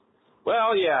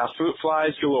 well, yeah, fruit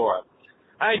flies galore.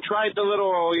 I tried the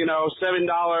little, $7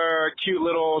 cute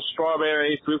little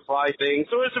strawberry fruit fly thing.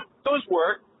 So those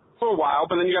work for a while,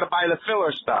 but then you got to buy the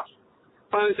filler stuff.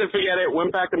 Finally said forget it,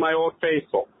 went back to my old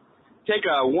faithful. Take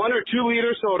a 1 or 2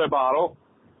 liter soda bottle,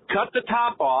 cut the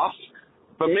top off,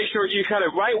 but make sure you cut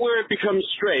it right where it becomes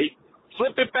straight,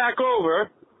 flip it back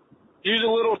over, use a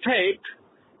little tape,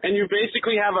 and you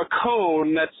basically have a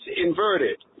cone that's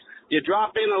inverted. You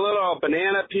drop in a little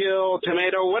banana peel,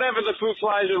 tomato, whatever the fruit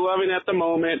flies are loving at the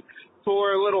moment,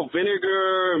 pour a little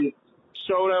vinegar,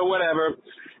 soda, whatever,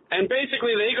 and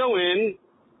basically they go in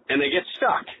and they get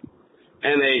stuck.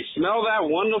 And they smell that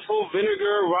wonderful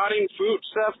vinegar, rotting fruit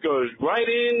stuff goes right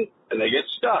in, and they get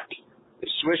stuck. They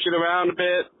swish it around a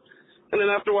bit. and then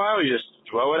after a while, you just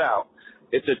throw it out.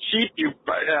 It's a cheap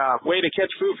way to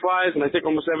catch fruit flies, and I think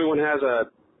almost everyone has a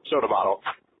soda bottle.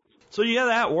 So yeah,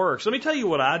 that works. Let me tell you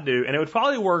what I do, and it would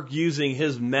probably work using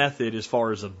his method as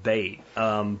far as a bait.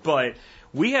 But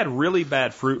we had really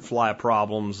bad fruit fly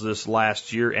problems this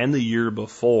last year and the year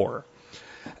before.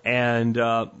 And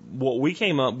what we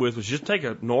came up with was just take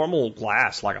a normal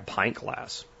glass, like a pint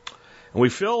glass, and we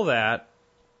fill that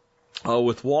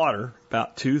with water,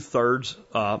 about 2/3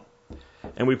 up,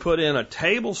 and we put in a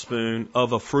tablespoon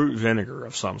of a fruit vinegar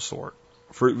of some sort.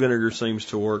 Fruit vinegar seems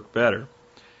to work better.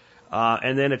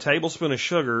 And then a tablespoon of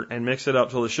sugar and mix it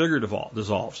up till the sugar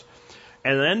dissolves.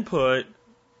 And then put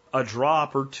a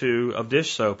drop or two of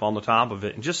dish soap on the top of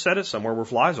it and just set it somewhere where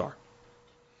flies are.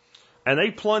 And they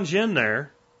plunge in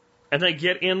there and they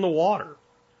get in the water.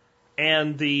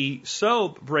 And the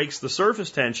soap breaks the surface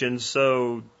tension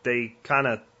so they kind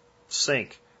of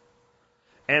sink.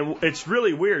 And it's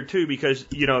really weird too because,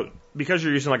 because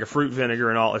you're using like a fruit vinegar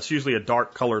and all, it's usually a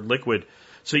dark colored liquid.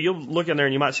 So you'll look in there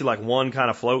and you might see like one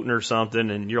kind of floating or something,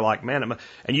 and you're like, man,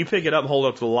 and you pick it up and hold it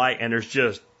up to the light, and there's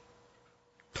just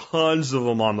tons of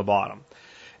them on the bottom.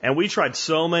 And we tried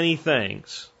so many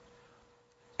things,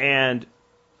 and,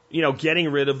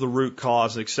 getting rid of the root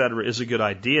cause, et cetera, is a good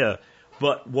idea.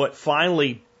 But what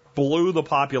finally blew the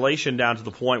population down to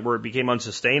the point where it became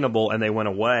unsustainable and they went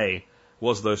away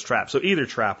was those traps. So either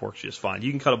trap works just fine. You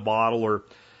can cut a bottle or,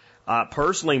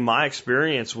 personally, my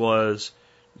experience was,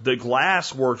 the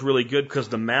glass worked really good because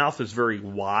the mouth is very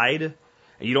wide and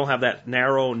you don't have that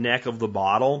narrow neck of the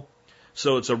bottle.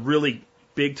 So it's a really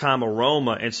big time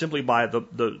aroma, and simply by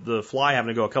the fly having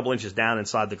to go a couple inches down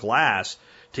inside the glass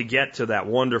to get to that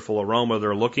wonderful aroma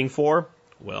they're looking for,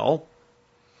 well,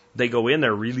 they go in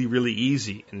there really, really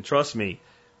easy. And trust me,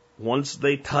 once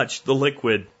they touch the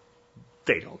liquid,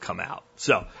 they don't come out.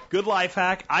 So, good life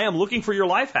hack. I am looking for your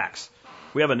life hacks.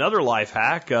 We have another life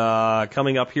hack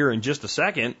coming up here in just a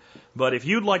second. But if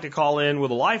you'd like to call in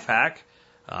with a life hack,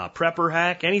 prepper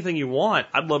hack, anything you want,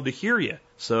 I'd love to hear you.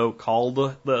 So call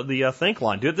the Think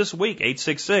line. Do it this week,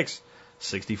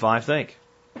 866-65-THINK.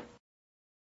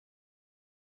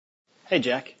 Hey,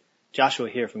 Jack. Joshua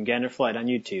here from Gander Flight on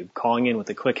YouTube, calling in with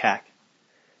a quick hack.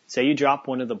 Say you drop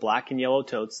one of the black and yellow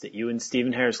totes that you and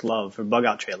Stephen Harris love for bug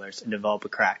out trailers and develop a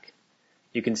crack.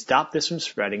 You can stop this from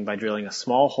spreading by drilling a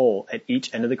small hole at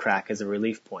each end of the crack as a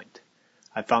relief point.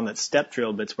 I found that step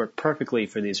drill bits work perfectly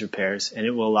for these repairs, and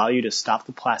it will allow you to stop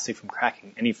the plastic from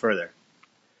cracking any further.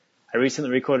 I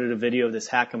recently recorded a video of this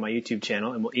hack on my YouTube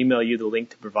channel and will email you the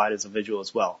link to provide as a visual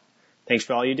as well. Thanks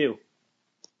for all you do.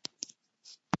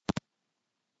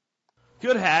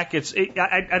 Good hack.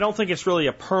 I don't think it's really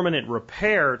a permanent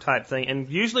repair type thing. And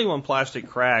usually when plastic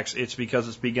cracks, it's because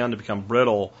it's begun to become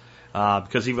brittle.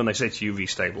 Because even when they say it's UV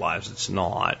stabilized, it's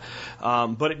not.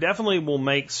 But it definitely will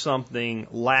make something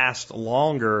last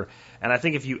longer. And I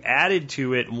think if you added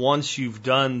to it, once you've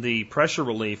done the pressure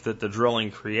relief that the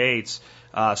drilling creates,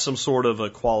 some sort of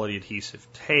a quality adhesive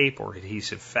tape or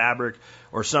adhesive fabric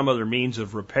or some other means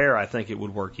of repair, I think it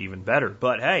would work even better.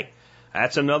 But hey,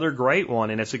 that's another great one,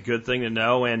 and it's a good thing to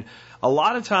know. And a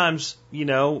lot of times,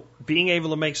 being able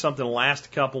to make something last a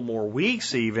couple more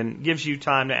weeks even gives you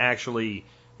time to actually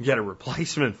get a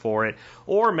replacement for it,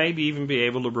 or maybe even be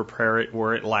able to repair it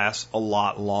where it lasts a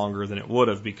lot longer than it would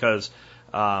have. Because,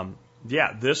 I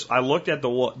looked at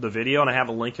the video, and I have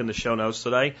a link in the show notes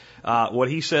today. What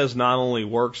he says not only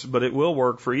works, but it will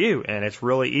work for you, and it's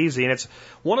really easy. And it's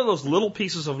one of those little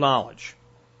pieces of knowledge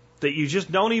that you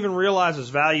just don't even realize is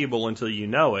valuable until you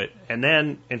know it, and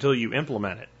then until you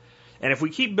implement it. And if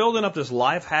we keep building up this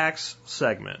life hacks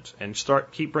segment and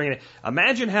keep bringing it,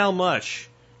 imagine how much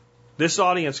this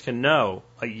audience can know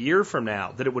a year from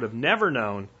now that it would have never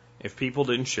known if people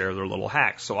didn't share their little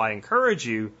hacks. So I encourage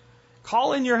you,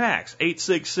 call in your hacks,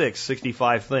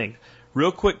 866-65-THINK.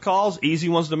 Real quick calls, easy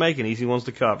ones to make and easy ones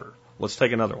to cover. Let's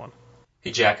take another one.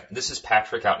 Hey, Jack. This is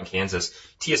Patrick out in Kansas,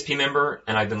 TSP member,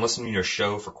 and I've been listening to your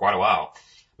show for quite a while.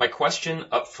 My question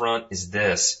up front is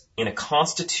this. In a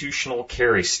constitutional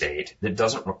carry state that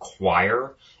doesn't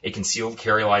require a concealed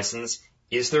carry license,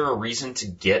 is there a reason to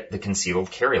get the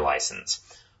concealed carry license?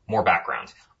 More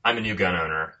background. I'm a new gun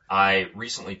owner. I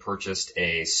recently purchased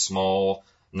a small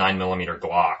 9mm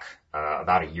Glock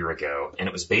about a year ago, and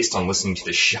it was based on listening to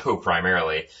the show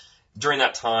primarily. During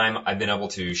that time, I've been able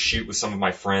to shoot with some of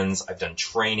my friends. I've done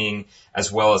training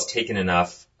as well as taken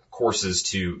enough courses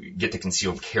to get the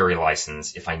concealed carry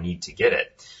license if I need to get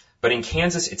it. But in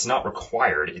Kansas, it's not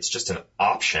required. It's just an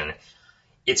option.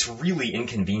 It's really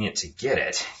inconvenient to get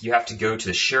it. You have to go to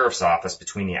the sheriff's office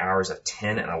between the hours of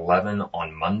 10 and 11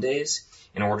 on Mondays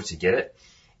in order to get it.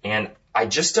 and I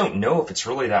just don't know if it's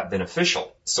really that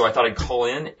beneficial. So I thought I'd call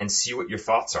in and see what your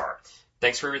thoughts are.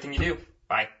 Thanks for everything you do.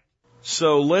 Bye.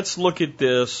 So let's look at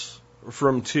this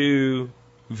from two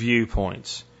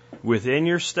viewpoints. Within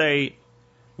your state,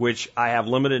 which I have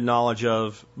limited knowledge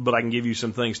of, but I can give you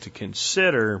some things to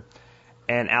consider,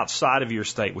 and outside of your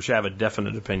state, which I have a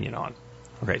definite opinion on.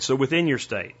 Okay, so within your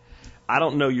state, I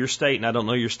don't know your state and I don't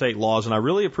know your state laws, and I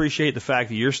really appreciate the fact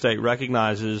that your state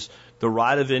recognizes the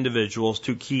right of individuals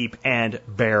to keep and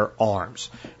bear arms.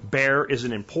 Bear is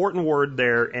an important word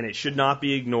there, and it should not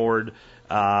be ignored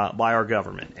by our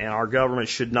government. And our government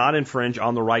should not infringe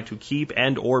on the right to keep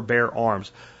and or bear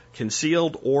arms.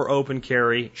 Concealed or open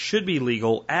carry should be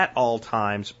legal at all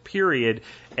times, period,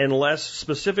 unless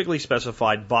specifically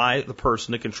specified by the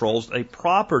person that controls a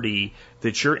property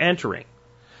that you're entering.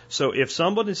 So if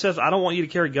somebody says, I don't want you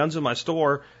to carry guns in my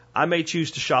store, I may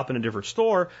choose to shop in a different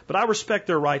store, but I respect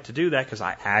their right to do that because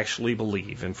I actually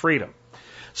believe in freedom.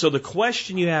 So the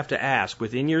question you have to ask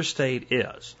within your state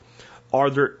is, are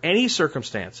there any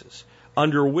circumstances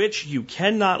under which you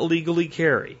cannot legally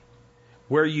carry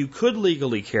where you could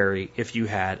legally carry if you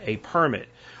had a permit?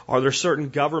 Are there certain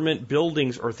government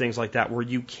buildings or things like that where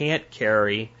you can't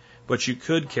carry, but you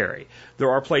could carry?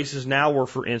 There are places now where,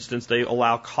 for instance, they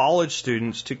allow college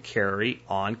students to carry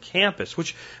on campus,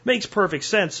 which makes perfect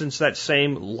sense since that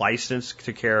same license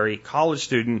to carry college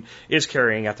student is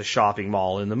carrying at the shopping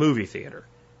mall and the movie theater.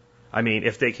 I mean,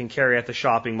 if they can carry at the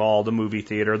shopping mall, the movie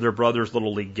theater, their brother's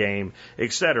little league game,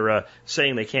 etc.,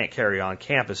 saying they can't carry on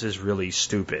campus is really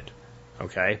stupid.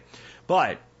 Okay?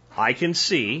 But I can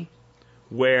see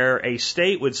where a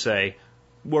state would say,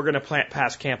 we're going to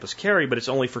pass campus carry, but it's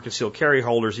only for concealed carry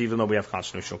holders, even though we have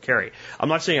constitutional carry. I'm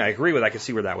not saying I agree with it. I can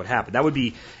see where that would happen. That would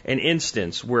be an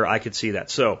instance where I could see that.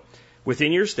 So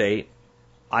within your state,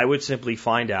 I would simply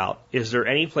find out, is there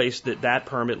any place that that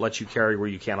permit lets you carry where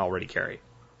you can't already carry?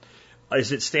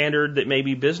 Is it standard that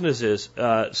maybe businesses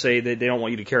say that they don't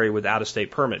want you to carry without a state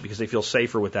permit because they feel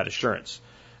safer with that assurance?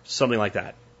 Something like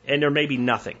that. And there may be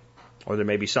nothing, or there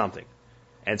may be something.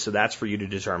 And so that's for you to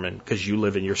determine because you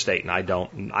live in your state, and I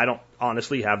don't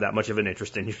honestly have that much of an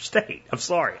interest in your state. I'm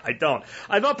sorry, I don't.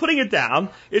 I'm not putting it down.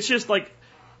 It's just like,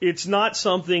 it's not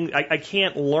something, I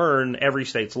can't learn every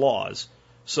state's laws,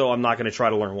 so I'm not going to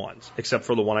try to learn ones, except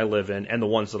for the one I live in and the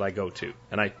ones that I go to.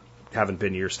 And I haven't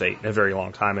been to your state in a very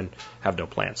long time and have no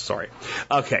plans. Sorry.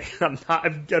 Okay,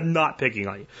 I'm not picking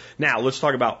on you. Now, let's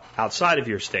talk about outside of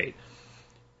your state.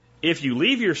 If you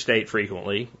leave your state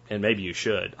frequently, and maybe you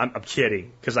should, I'm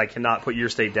kidding, because I cannot put your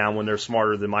state down when they're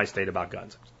smarter than my state about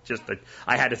guns.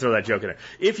 I had to throw that joke in there.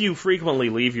 If you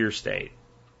frequently leave your state,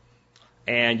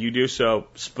 and you do so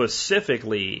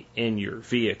specifically in your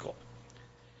vehicle,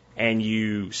 and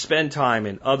you spend time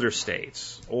in other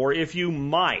states, or if you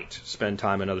might spend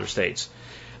time in other states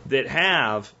that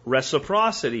have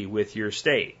reciprocity with your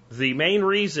state, the main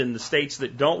reason the states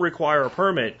that don't require a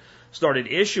permit started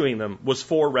issuing them was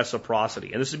for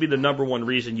reciprocity. And this would be the number one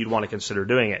reason you'd want to consider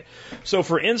doing it. So,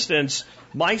 for instance,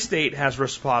 my state has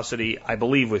reciprocity, I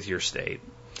believe, with your state.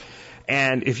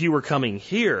 And if you were coming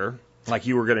here, like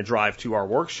you were going to drive to our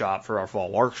workshop for our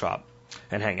fall workshop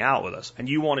and hang out with us, and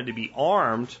you wanted to be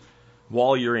armed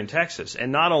while you're in Texas,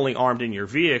 and not only armed in your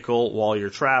vehicle while you're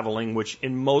traveling, which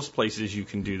in most places you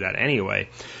can do that anyway,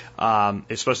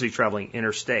 especially traveling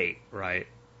interstate, right?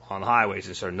 On highways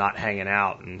instead of not hanging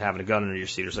out and having a gun under your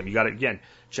seat or something. You got to, again,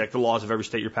 check the laws of every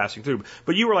state you're passing through.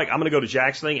 But you were like, I'm going to go to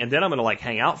Jack's thing, and then I'm going to like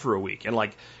hang out for a week and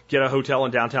like get a hotel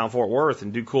in downtown Fort Worth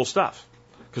and do cool stuff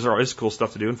because there is cool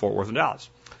stuff to do in Fort Worth and Dallas.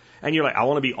 And you're like, I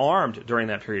want to be armed during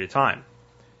that period of time.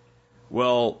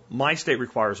 Well, my state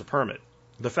requires a permit.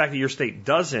 The fact that your state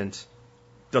doesn't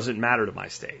matter to my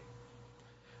state.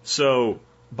 So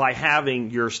by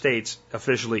having your state's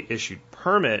officially issued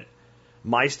permit,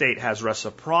 my state has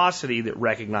reciprocity that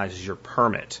recognizes your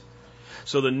permit.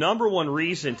 So the number one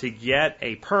reason to get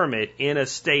a permit in a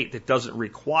state that doesn't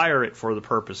require it for the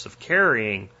purpose of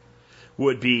carrying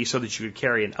would be so that you could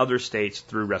carry in other states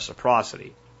through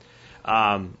reciprocity.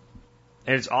 And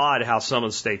it's odd how some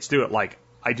of the states do it. Like,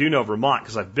 I do know Vermont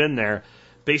because I've been there.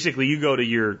 Basically, you go to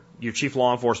your chief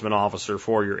law enforcement officer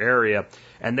for your area,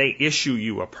 and they issue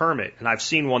you a permit. And I've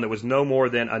seen one that was no more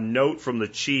than a note from the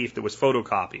chief that was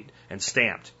photocopied and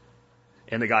stamped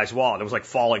in the guy's wallet. It was like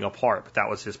falling apart, but that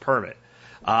was his permit.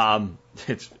 And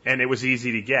it was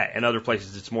easy to get. In other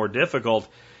places, it's more difficult.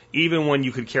 Even when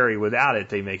you could carry without it,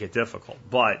 they make it difficult.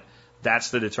 But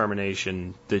that's the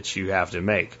determination that you have to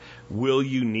make. Will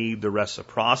you need the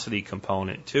reciprocity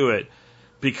component to it?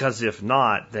 Because if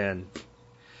not, then...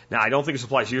 Now, I don't think this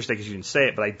applies to your state because you didn't say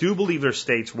it, but I do believe there are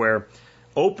states where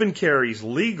Open carry is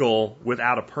legal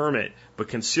without a permit, but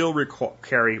concealed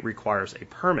carry requires a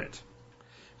permit.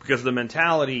 Because the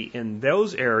mentality in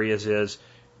those areas is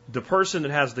the person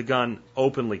that has the gun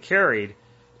openly carried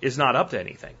is not up to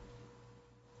anything.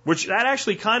 Which that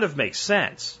actually kind of makes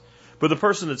sense. But the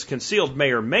person that's concealed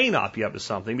may or may not be up to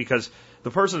something, because the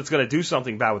person that's going to do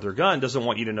something bad with their gun doesn't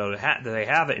want you to know that they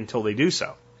have it until they do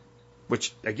so.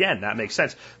 Which, again, that makes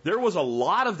sense. There was a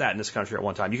lot of that in this country at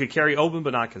one time. You could carry open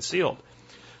but not concealed.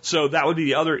 So that would be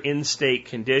the other in-state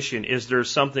condition, is there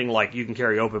something like you can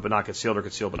carry open but not concealed, or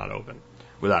concealed but not open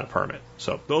without a permit.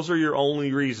 So those are your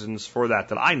only reasons for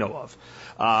that I know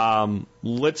of.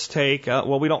 Let's take,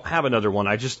 well, we don't have another one.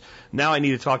 Now I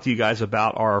need to talk to you guys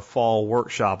about our fall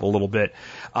workshop a little bit.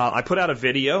 I put out a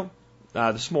video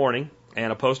this morning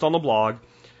and a post on the blog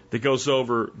that goes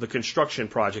over the construction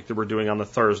project that we're doing on the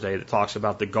Thursday that talks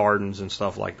about the gardens and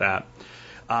stuff like that.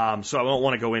 So I don't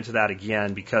want to go into that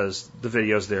again because the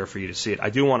video's there for you to see it. I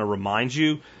do want to remind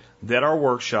you that our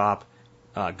workshop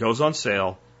goes on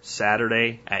sale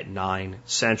Saturday at 9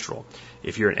 Central.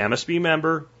 If you're an MSB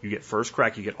member, you get first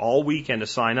crack. You get all weekend to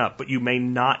sign up, but you may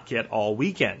not get all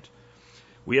weekend.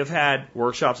 We have had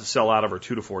workshops that sell out over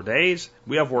 2 to 4 days.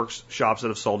 We have workshops that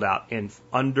have sold out in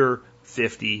under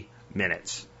 50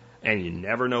 minutes, and you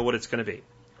never know what it's going to be,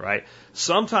 right?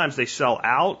 Sometimes they sell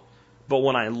out, but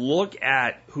when I look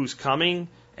at who's coming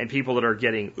and people that are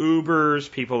getting Ubers,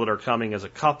 people that are coming as a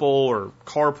couple or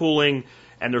carpooling,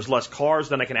 and there's less cars,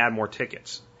 then I can add more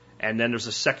tickets. And then there's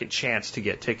a second chance to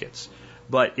get tickets.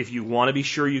 But if you want to be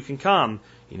sure you can come,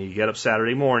 you need to get up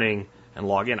Saturday morning and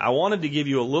log in. I wanted to give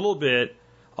you a little bit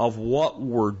of what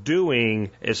we're doing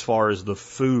as far as the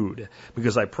food,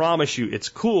 because I promise you it's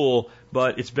cool,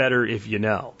 but it's better if you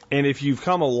know. And if you've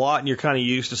come a lot and you're kind of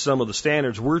used to some of the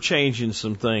standards, we're changing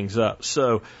some things up.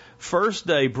 So first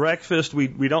day breakfast, we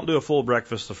don't do a full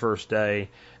breakfast the first day.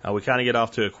 We kind of get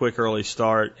off to a quick early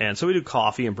start, and so we do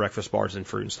coffee and breakfast bars and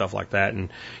fruit and stuff like that.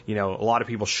 And you know, a lot of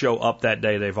people show up that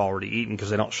day they've already eaten because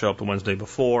they don't show up the Wednesday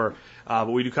before. But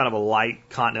we do kind of a light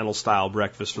continental style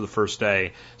breakfast for the first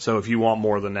day. So if you want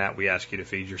more than that, we ask you to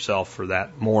feed yourself for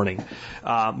that morning.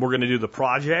 We're going to do the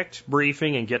project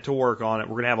briefing and get to work on it.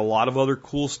 We're going to have a lot of other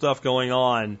cool stuff going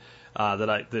on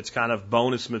that's kind of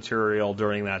bonus material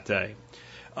during that day.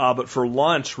 But for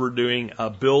lunch, we're doing a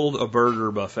build a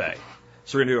burger buffet.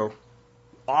 So we're going to do an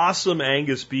awesome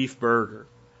Angus beef burger.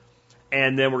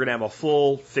 And then we're going to have a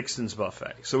full fixins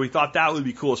buffet. So we thought that would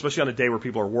be cool, especially on a day where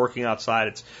people are working outside.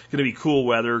 It's going to be cool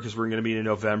weather because we're going to be in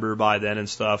November by then and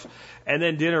stuff. And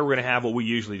then dinner, we're going to have what we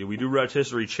usually do. We do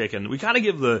rotisserie chicken. We kind of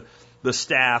give the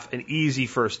staff an easy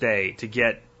first day to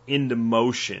get into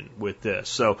motion with this.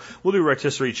 So we'll do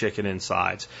rotisserie chicken and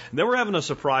sides. And then we're having a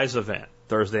surprise event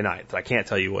Thursday night. I can't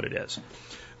tell you what it is.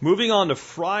 Moving on to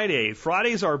Friday.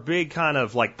 Friday's our big kind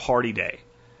of like party day.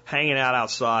 Hanging out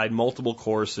outside, multiple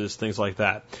courses, things like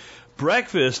that.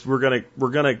 Breakfast, we're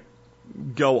gonna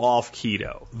go off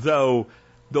keto, though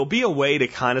there'll be a way to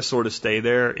kind of sort of stay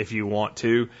there if you want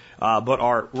to.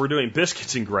 But we're doing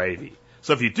biscuits and gravy.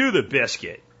 So if you do the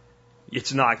biscuit,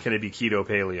 it's not going to be keto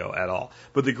paleo at all.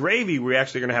 But the gravy, we're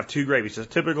actually going to have two gravies. It's a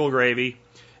typical gravy,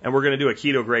 and we're going to do a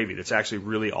keto gravy that's actually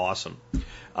really awesome.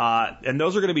 And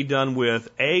those are going to be done with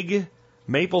egg,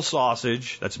 maple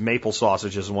sausage. That's maple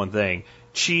sausage is one thing.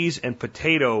 Cheese and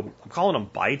potato. I'm calling them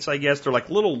bites, I guess. They're like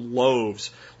little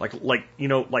loaves. Like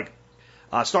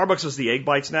Starbucks is the egg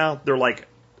bites now. They're like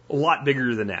a lot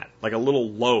bigger than that. Like a little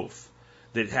loaf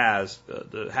that has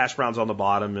the hash browns on the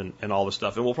bottom and all the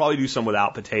stuff. And we'll probably do some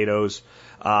without potatoes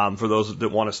for those that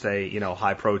want to stay,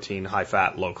 high protein, high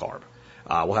fat, low carb.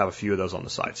 We'll have a few of those on the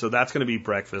side. So that's going to be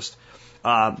breakfast.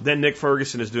 Then Nick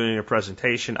Ferguson is doing a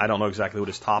presentation. I don't know exactly what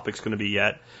his topic's going to be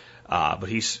yet, but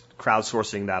he's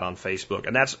crowdsourcing that on Facebook.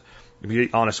 And that's, to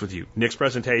be honest with you, Nick's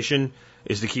presentation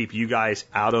is to keep you guys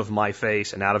out of my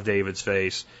face and out of David's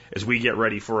face as we get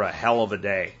ready for a hell of a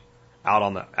day out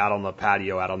on the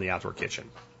patio, out on the outdoor kitchen.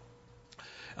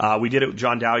 We did it.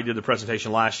 John Dowie did the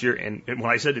presentation last year, and when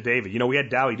I said to David, we had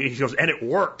Dowie, he goes, and it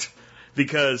worked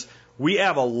because we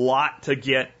have a lot to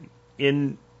get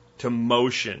into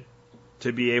motion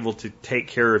to be able to take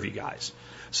care of you guys.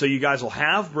 So you guys will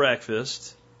have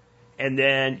breakfast, and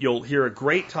then you'll hear a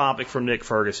great topic from Nick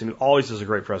Ferguson, who always does a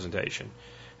great presentation.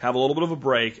 Have a little bit of a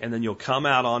break, and then you'll come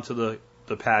out onto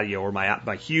the patio where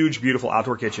my huge, beautiful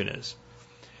outdoor kitchen is.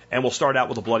 And we'll start out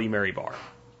with a Bloody Mary bar,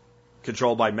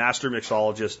 controlled by master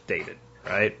mixologist David,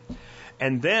 right?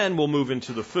 And then we'll move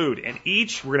into the food. And we're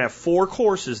going to have 4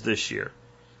 courses this year,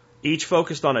 each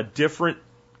focused on a different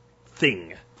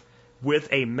thing with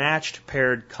a matched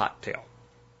paired cocktail.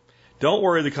 Don't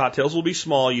worry, the cocktails will be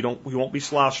small. We won't be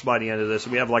sloshed by the end of this.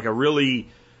 And we have like a really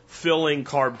filling,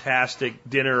 carb-tastic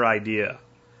dinner idea,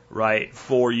 right,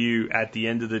 for you at the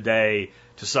end of the day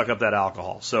to suck up that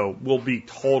alcohol. So we'll be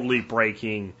totally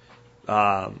breaking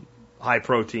high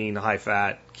protein, high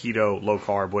fat, keto, low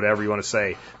carb, whatever you want to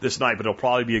say this night, but it'll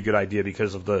probably be a good idea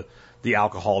because of the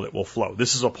alcohol that will flow.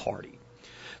 This is a party.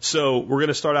 So we're going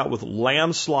to start out with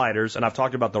lamb sliders, and I've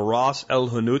talked about the Ras El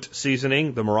Hanout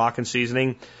seasoning, the Moroccan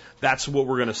seasoning. That's what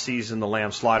we're going to season the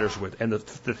lamb sliders with. And the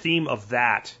theme of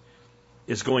that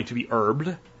is going to be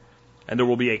herbed, and there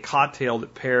will be a cocktail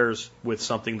that pairs with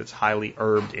something that's highly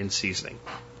herbed in seasoning.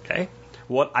 Okay?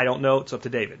 What? I don't know. It's up to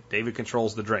David. David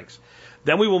controls the drinks.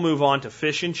 Then we will move on to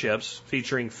fish and chips,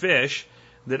 featuring fish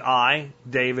that I,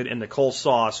 David, and Nicole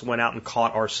Sauce went out and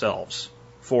caught ourselves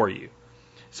for you.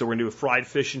 So we're going to do a fried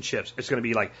fish and chips. It's going to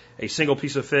be like a single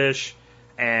piece of fish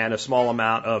and a small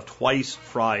amount of twice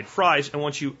fried fries. And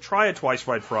once you try a twice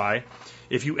fried fry,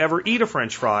 if you ever eat a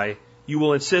French fry, you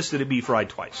will insist that it be fried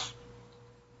twice.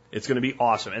 It's going to be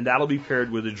awesome. And that'll be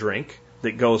paired with a drink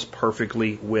that goes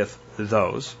perfectly with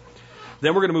those.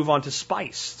 Then we're going to move on to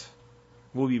spiced.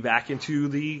 We'll be back into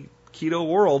the keto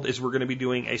world as we're going to be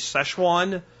doing a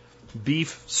Szechuan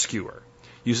beef skewer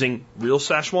using real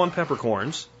Szechuan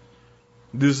peppercorns.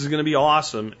 This is going to be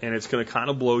awesome, and it's going to kind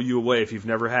of blow you away if you've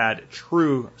never had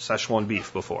true Szechuan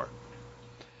beef before.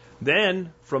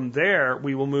 Then, from there,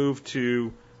 we will move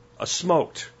to a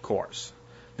smoked course.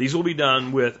 These will be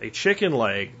done with a chicken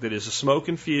leg that is a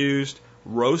smoke-infused,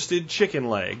 roasted chicken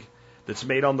leg that's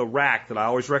made on the rack that I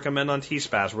always recommend on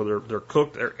T-Spaz, where they're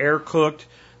cooked, they're air-cooked.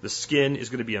 The skin is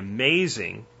going to be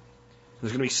amazing.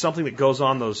 There's going to be something that goes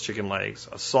on those chicken legs,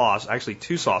 a sauce, actually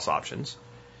 2 sauce options.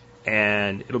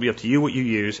 And it'll be up to you what you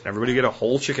use. Everybody get a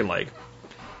whole chicken leg.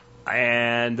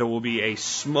 And there will be a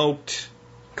smoked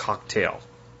cocktail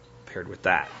paired with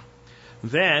that.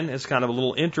 Then, as kind of a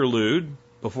little interlude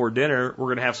before dinner, we're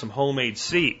going to have some homemade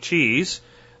cheese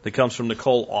that comes from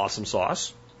Nicole Awesome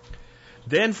Sauce.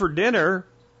 Then for dinner,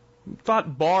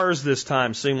 thought bars this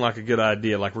time seemed like a good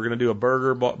idea. Like we're going to do a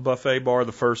burger buffet bar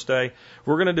the first day.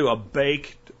 We're going to do a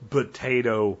baked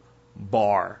potato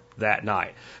bar that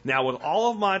night. Now, with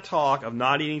all of my talk of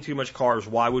not eating too much carbs,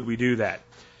 why would we do that?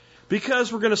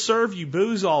 Because we're going to serve you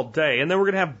booze all day, and then we're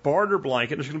going to have barter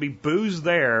blanket. There's going to be booze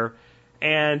there,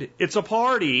 and it's a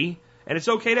party, and it's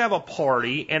okay to have a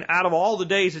party, and out of all the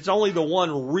days, it's only the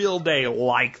one real day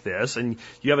like this, and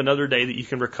you have another day that you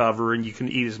can recover, and you can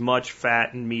eat as much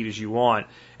fat and meat as you want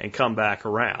and come back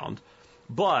around.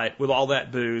 But with all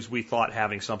that booze, we thought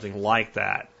having something like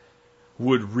that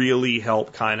would really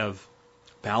help kind of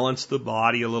balance the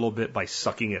body a little bit by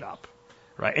sucking it up,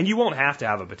 right? And you won't have to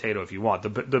have a potato if you want.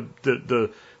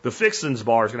 The Fixins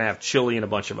bar is going to have chili and a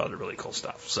bunch of other really cool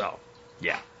stuff. So,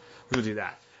 yeah, we're going to do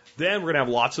that. Then we're going to have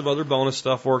lots of other bonus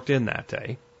stuff worked in that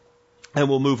day. And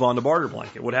we'll move on to Barter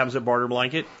Blanket. What happens at Barter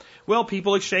Blanket? Well,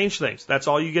 people exchange things. That's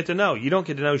all you get to know. You don't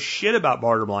get to know shit about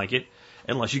Barter Blanket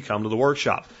unless you come to the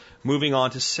workshop. Moving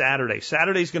on to Saturday.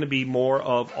 Saturday is going to be more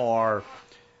of our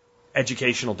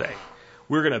educational day.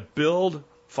 We're going to build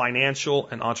financial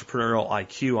and entrepreneurial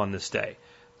IQ on this day.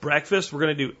 Breakfast, we're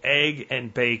going to do egg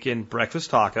and bacon breakfast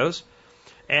tacos.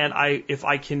 And if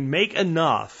I can make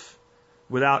enough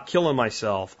without killing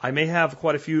myself, I may have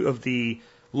quite a few of the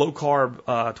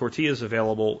low-carb tortillas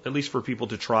available, at least for people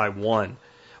to try one.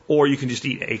 Or you can just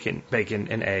eat bacon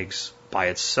and eggs by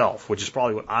itself, which is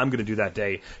probably what I'm going to do that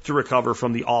day to recover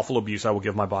from the awful abuse I will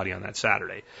give my body on that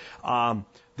Saturday.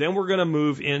 Then we're going to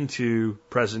move into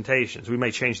presentations. We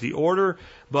may change the order,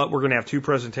 but we're going to have 2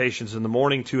 presentations in the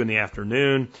morning, 2 in the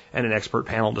afternoon, and an expert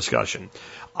panel discussion.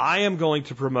 I am going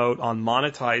to present on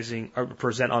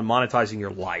monetizing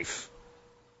your life.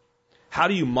 How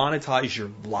do you monetize your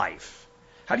life?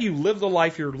 How do you live the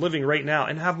life you're living right now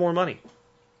and have more money?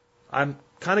 I'm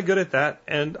kind of good at that,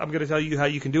 and I'm going to tell you how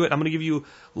you can do it. I'm going to give you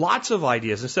lots of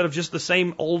ideas instead of just the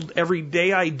same old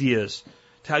everyday ideas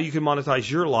to how you can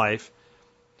monetize your life.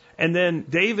 And then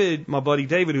David, my buddy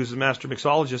David, who's a master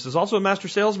mixologist, is also a master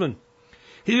salesman.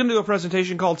 He's going to do a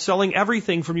presentation called Selling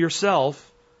Everything from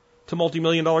Yourself to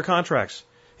Multi-Million-Dollar Contracts.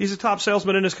 He's a top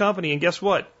salesman in his company, and guess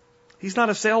what? He's not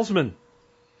a salesman.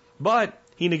 But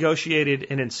he negotiated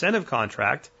an incentive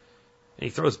contract, and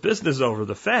he throws business over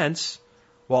the fence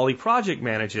while he project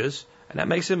manages, and that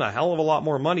makes him a hell of a lot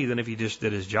more money than if he just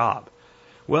did his job.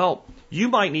 Well, you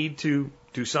might need to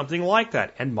do something like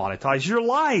that and monetize your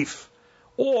life.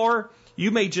 Or you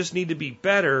may just need to be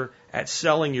better at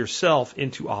selling yourself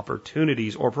into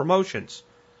opportunities or promotions.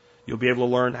 You'll be able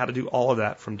to learn how to do all of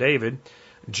that from David.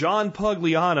 John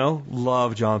Pugliano,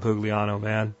 love John Pugliano,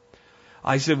 man.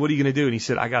 I said, what are you going to do? And he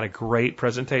said, I got a great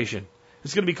presentation.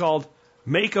 It's going to be called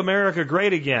Make America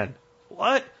Great Again.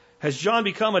 What? Has John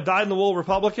become a dyed-in-the-wool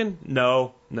Republican?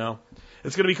 No.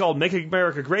 It's going to be called Make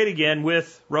America Great Again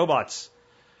with robots.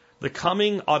 The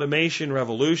coming automation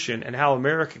revolution and how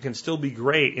America can still be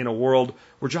great in a world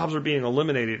where jobs are being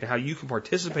eliminated and how you can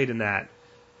participate in that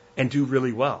and do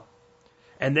really well.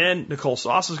 And then Nicole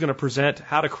Sauce is going to present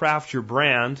how to craft your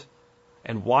brand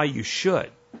and why you should.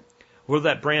 Will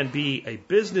that brand be a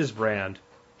business brand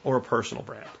or a personal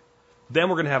brand? Then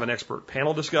we're going to have an expert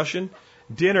panel discussion.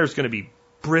 Dinner is going to be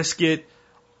brisket,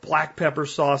 black pepper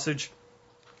sausage,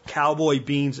 cowboy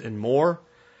beans, and more.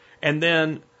 And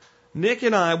then Nick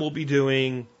and I will be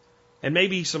doing, and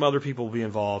maybe some other people will be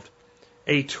involved,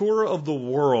 a tour of the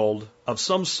world of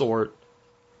some sort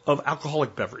of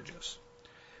alcoholic beverages.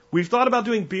 We've thought about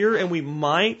doing beer, and we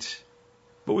might,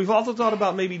 but we've also thought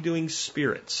about maybe doing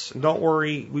spirits. And don't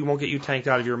worry, we won't get you tanked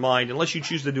out of your mind unless you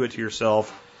choose to do it to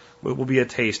yourself. It will be a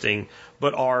tasting.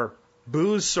 But our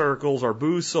booze circles, our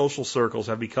booze social circles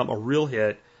have become a real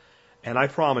hit. And I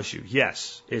promise you,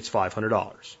 yes, it's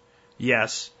 $500.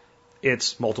 Yes,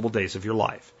 it's multiple days of your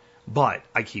life. But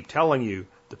I keep telling you,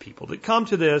 the people that come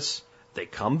to this, they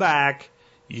come back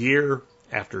year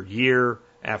after year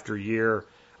after year.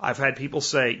 I've had people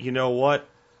say, you know what?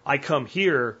 I come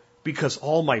here because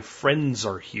all my friends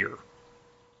are here.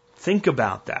 Think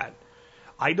about that.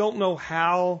 I don't know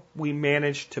how we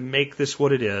managed to make this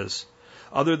what it is,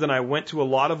 other than I went to a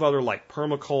lot of other like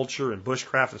permaculture and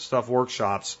bushcraft and stuff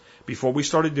workshops before we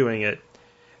started doing it.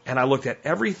 And I looked at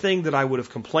everything that I would have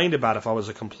complained about if I was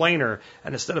a complainer.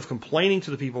 And instead of complaining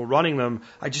to the people running them,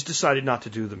 I just decided not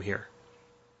to do them here.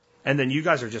 And then you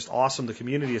guys are just awesome. The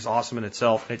community is awesome in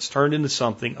itself. It's turned into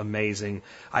something amazing.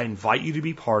 I invite you to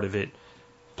be part of it.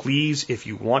 Please, if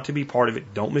you want to be part of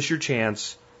it, don't miss your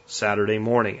chance Saturday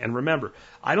morning. And remember,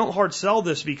 I don't hard sell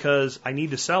this because I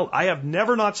need to sell. I have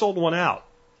never not sold one out.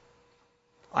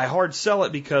 I hard sell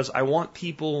it because I want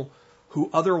people who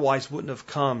otherwise wouldn't have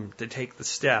come to take the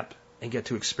step and get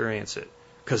to experience it,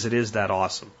 because it is that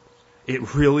awesome.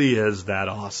 It really is that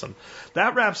awesome.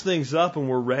 That wraps things up, and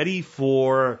we're ready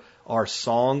for our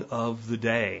Song of the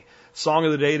Day. Song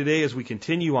of the Day today, as we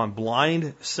continue on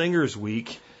Blind Singers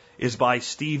Week, is by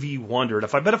Stevie Wonder. And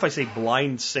if I say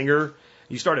blind singer,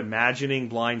 you start imagining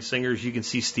blind singers, you can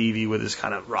see Stevie with his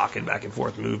kind of rocking back and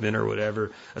forth movement or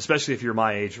whatever, especially if you're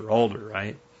my age or older,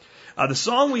 right? The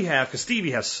song we have, because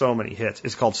Stevie has so many hits,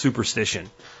 is called Superstition.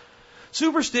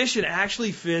 Superstition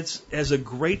actually fits as a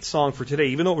great song for today,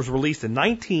 even though it was released in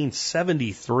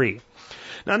 1973.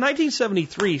 Now, in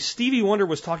 1973, Stevie Wonder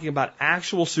was talking about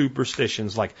actual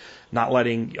superstitions, like not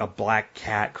letting a black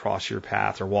cat cross your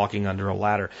path or walking under a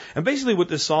ladder. And basically what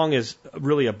this song is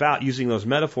really about, using those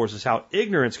metaphors, is how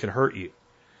ignorance can hurt you.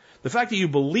 The fact that you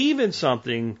believe in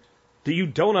something that you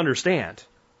don't understand,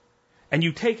 and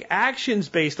you take actions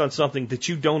based on something that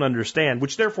you don't understand,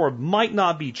 which therefore might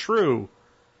not be true,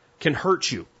 can hurt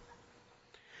you.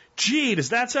 Gee,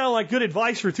 does that sound like good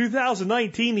advice for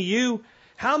 2019 to you?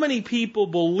 How many people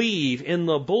believe in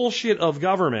the bullshit of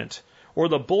government or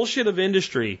the bullshit of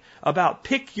industry about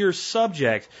pick your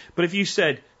subject, but if you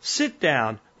said, sit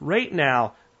down right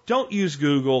now, don't use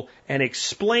Google, and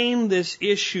explain this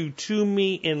issue to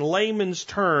me in layman's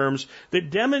terms that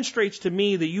demonstrates to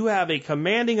me that you have a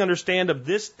commanding understanding of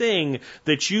this thing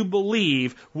that you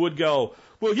believe, would go,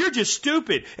 well, you're just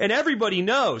stupid, and everybody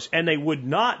knows. And they would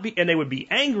not be, and they would be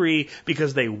angry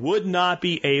because they would not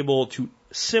be able to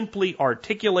simply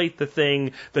articulate the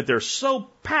thing that they're so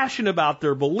passionate about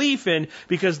their belief in,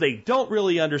 because they don't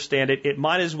really understand it. It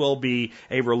might as well be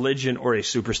a religion or a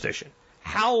superstition.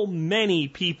 How many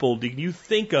people do you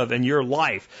think of in your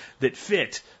life that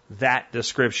fit that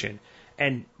description?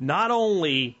 And not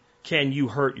only can you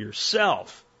hurt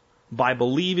yourself by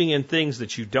believing in things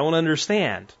that you don't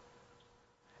understand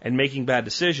and making bad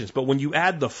decisions, but when you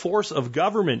add the force of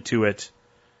government to it,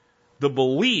 the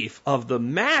belief of the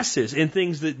masses in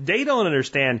things that they don't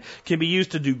understand can be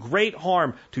used to do great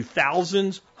harm to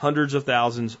thousands, hundreds of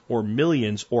thousands, or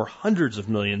millions, or hundreds of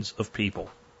millions of people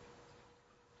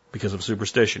because of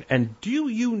superstition. And do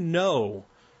you know,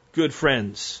 good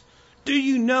friends, do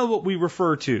you know what we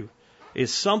refer to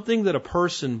is something that a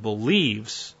person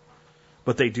believes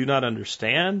but they do not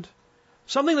understand?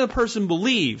 Something that a person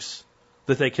believes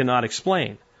that they cannot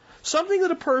explain. Something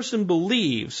that a person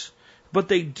believes but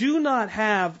they do not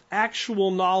have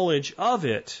actual knowledge of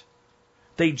it.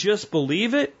 They just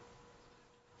believe it.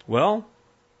 Well,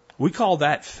 we call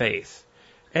that faith.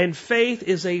 And faith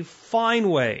is a fine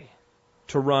way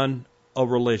to run a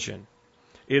religion.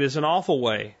 It is an awful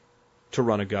way to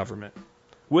run a government.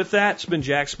 With that, it's been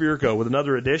Jack Spirko with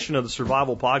another edition of the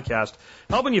Survival Podcast,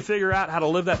 helping you figure out how to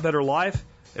live that better life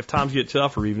if times get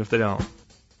tough or even if they don't.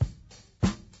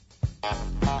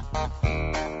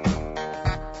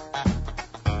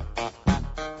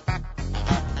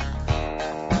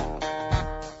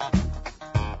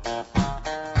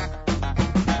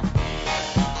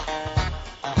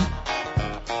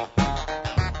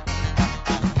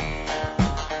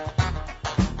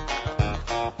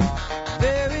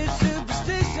 Very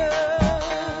superstitious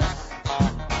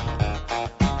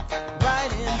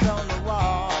writings on the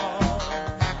wall.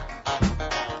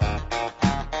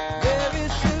 Very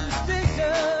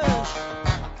superstitious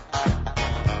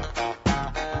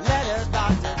letters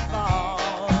about to fall.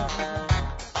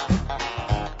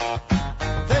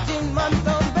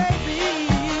 13-month-old baby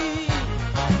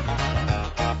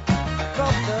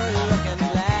broke the looking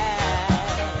glass.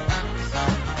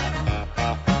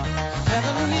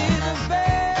 7 years of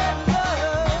bad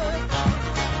luck,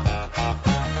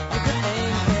 the good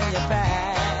things in your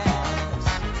past.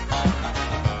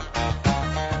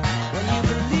 When you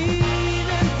believe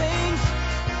in things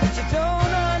that you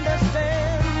don't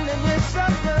understand and you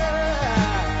suffer,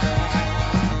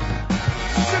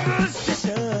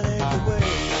 superstition ain't the way.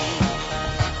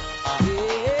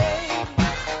 Yeah.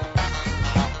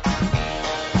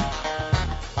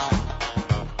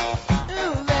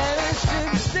 Ooh, very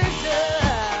superstitious.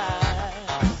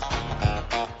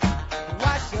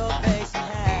 Wash your face and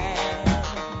hands.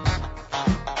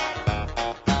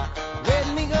 Let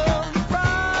me go the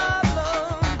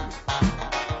problem.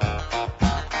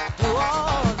 Do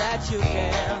all that you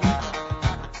can.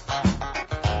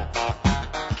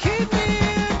 Keep me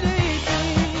daisy.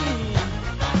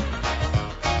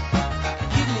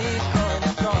 Keep me going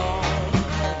strong.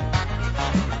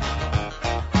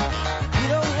 You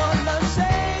don't want to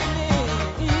save me.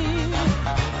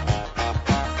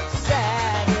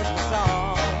 Sad is the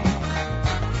song.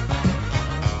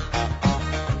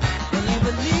 When you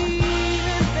believe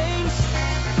in things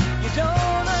you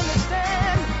don't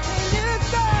understand, and you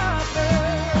suffer.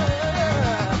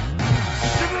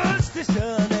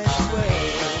 Superstition is the way.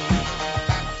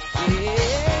 Yeah.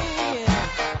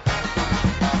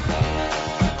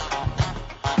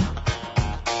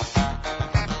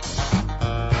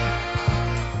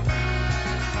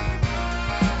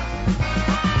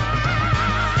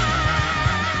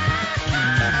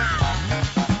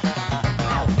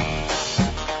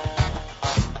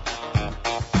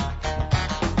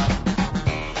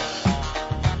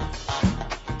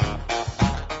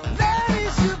 Very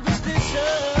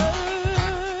superstitious,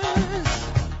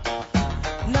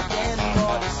 nothing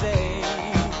more to say.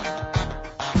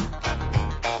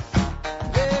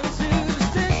 Very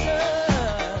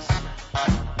superstitious,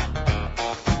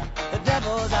 the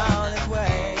devil's on his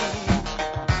way.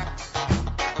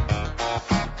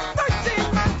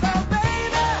 13-month-old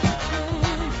baby,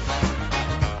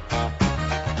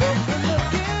 broke the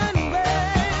looking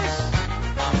glass.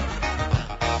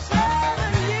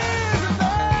 7 years of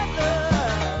bad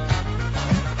luck,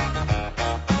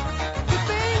 good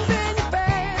things in your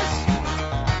past.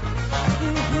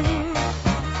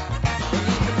 When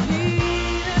you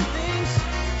believe in things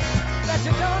that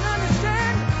you don't understand.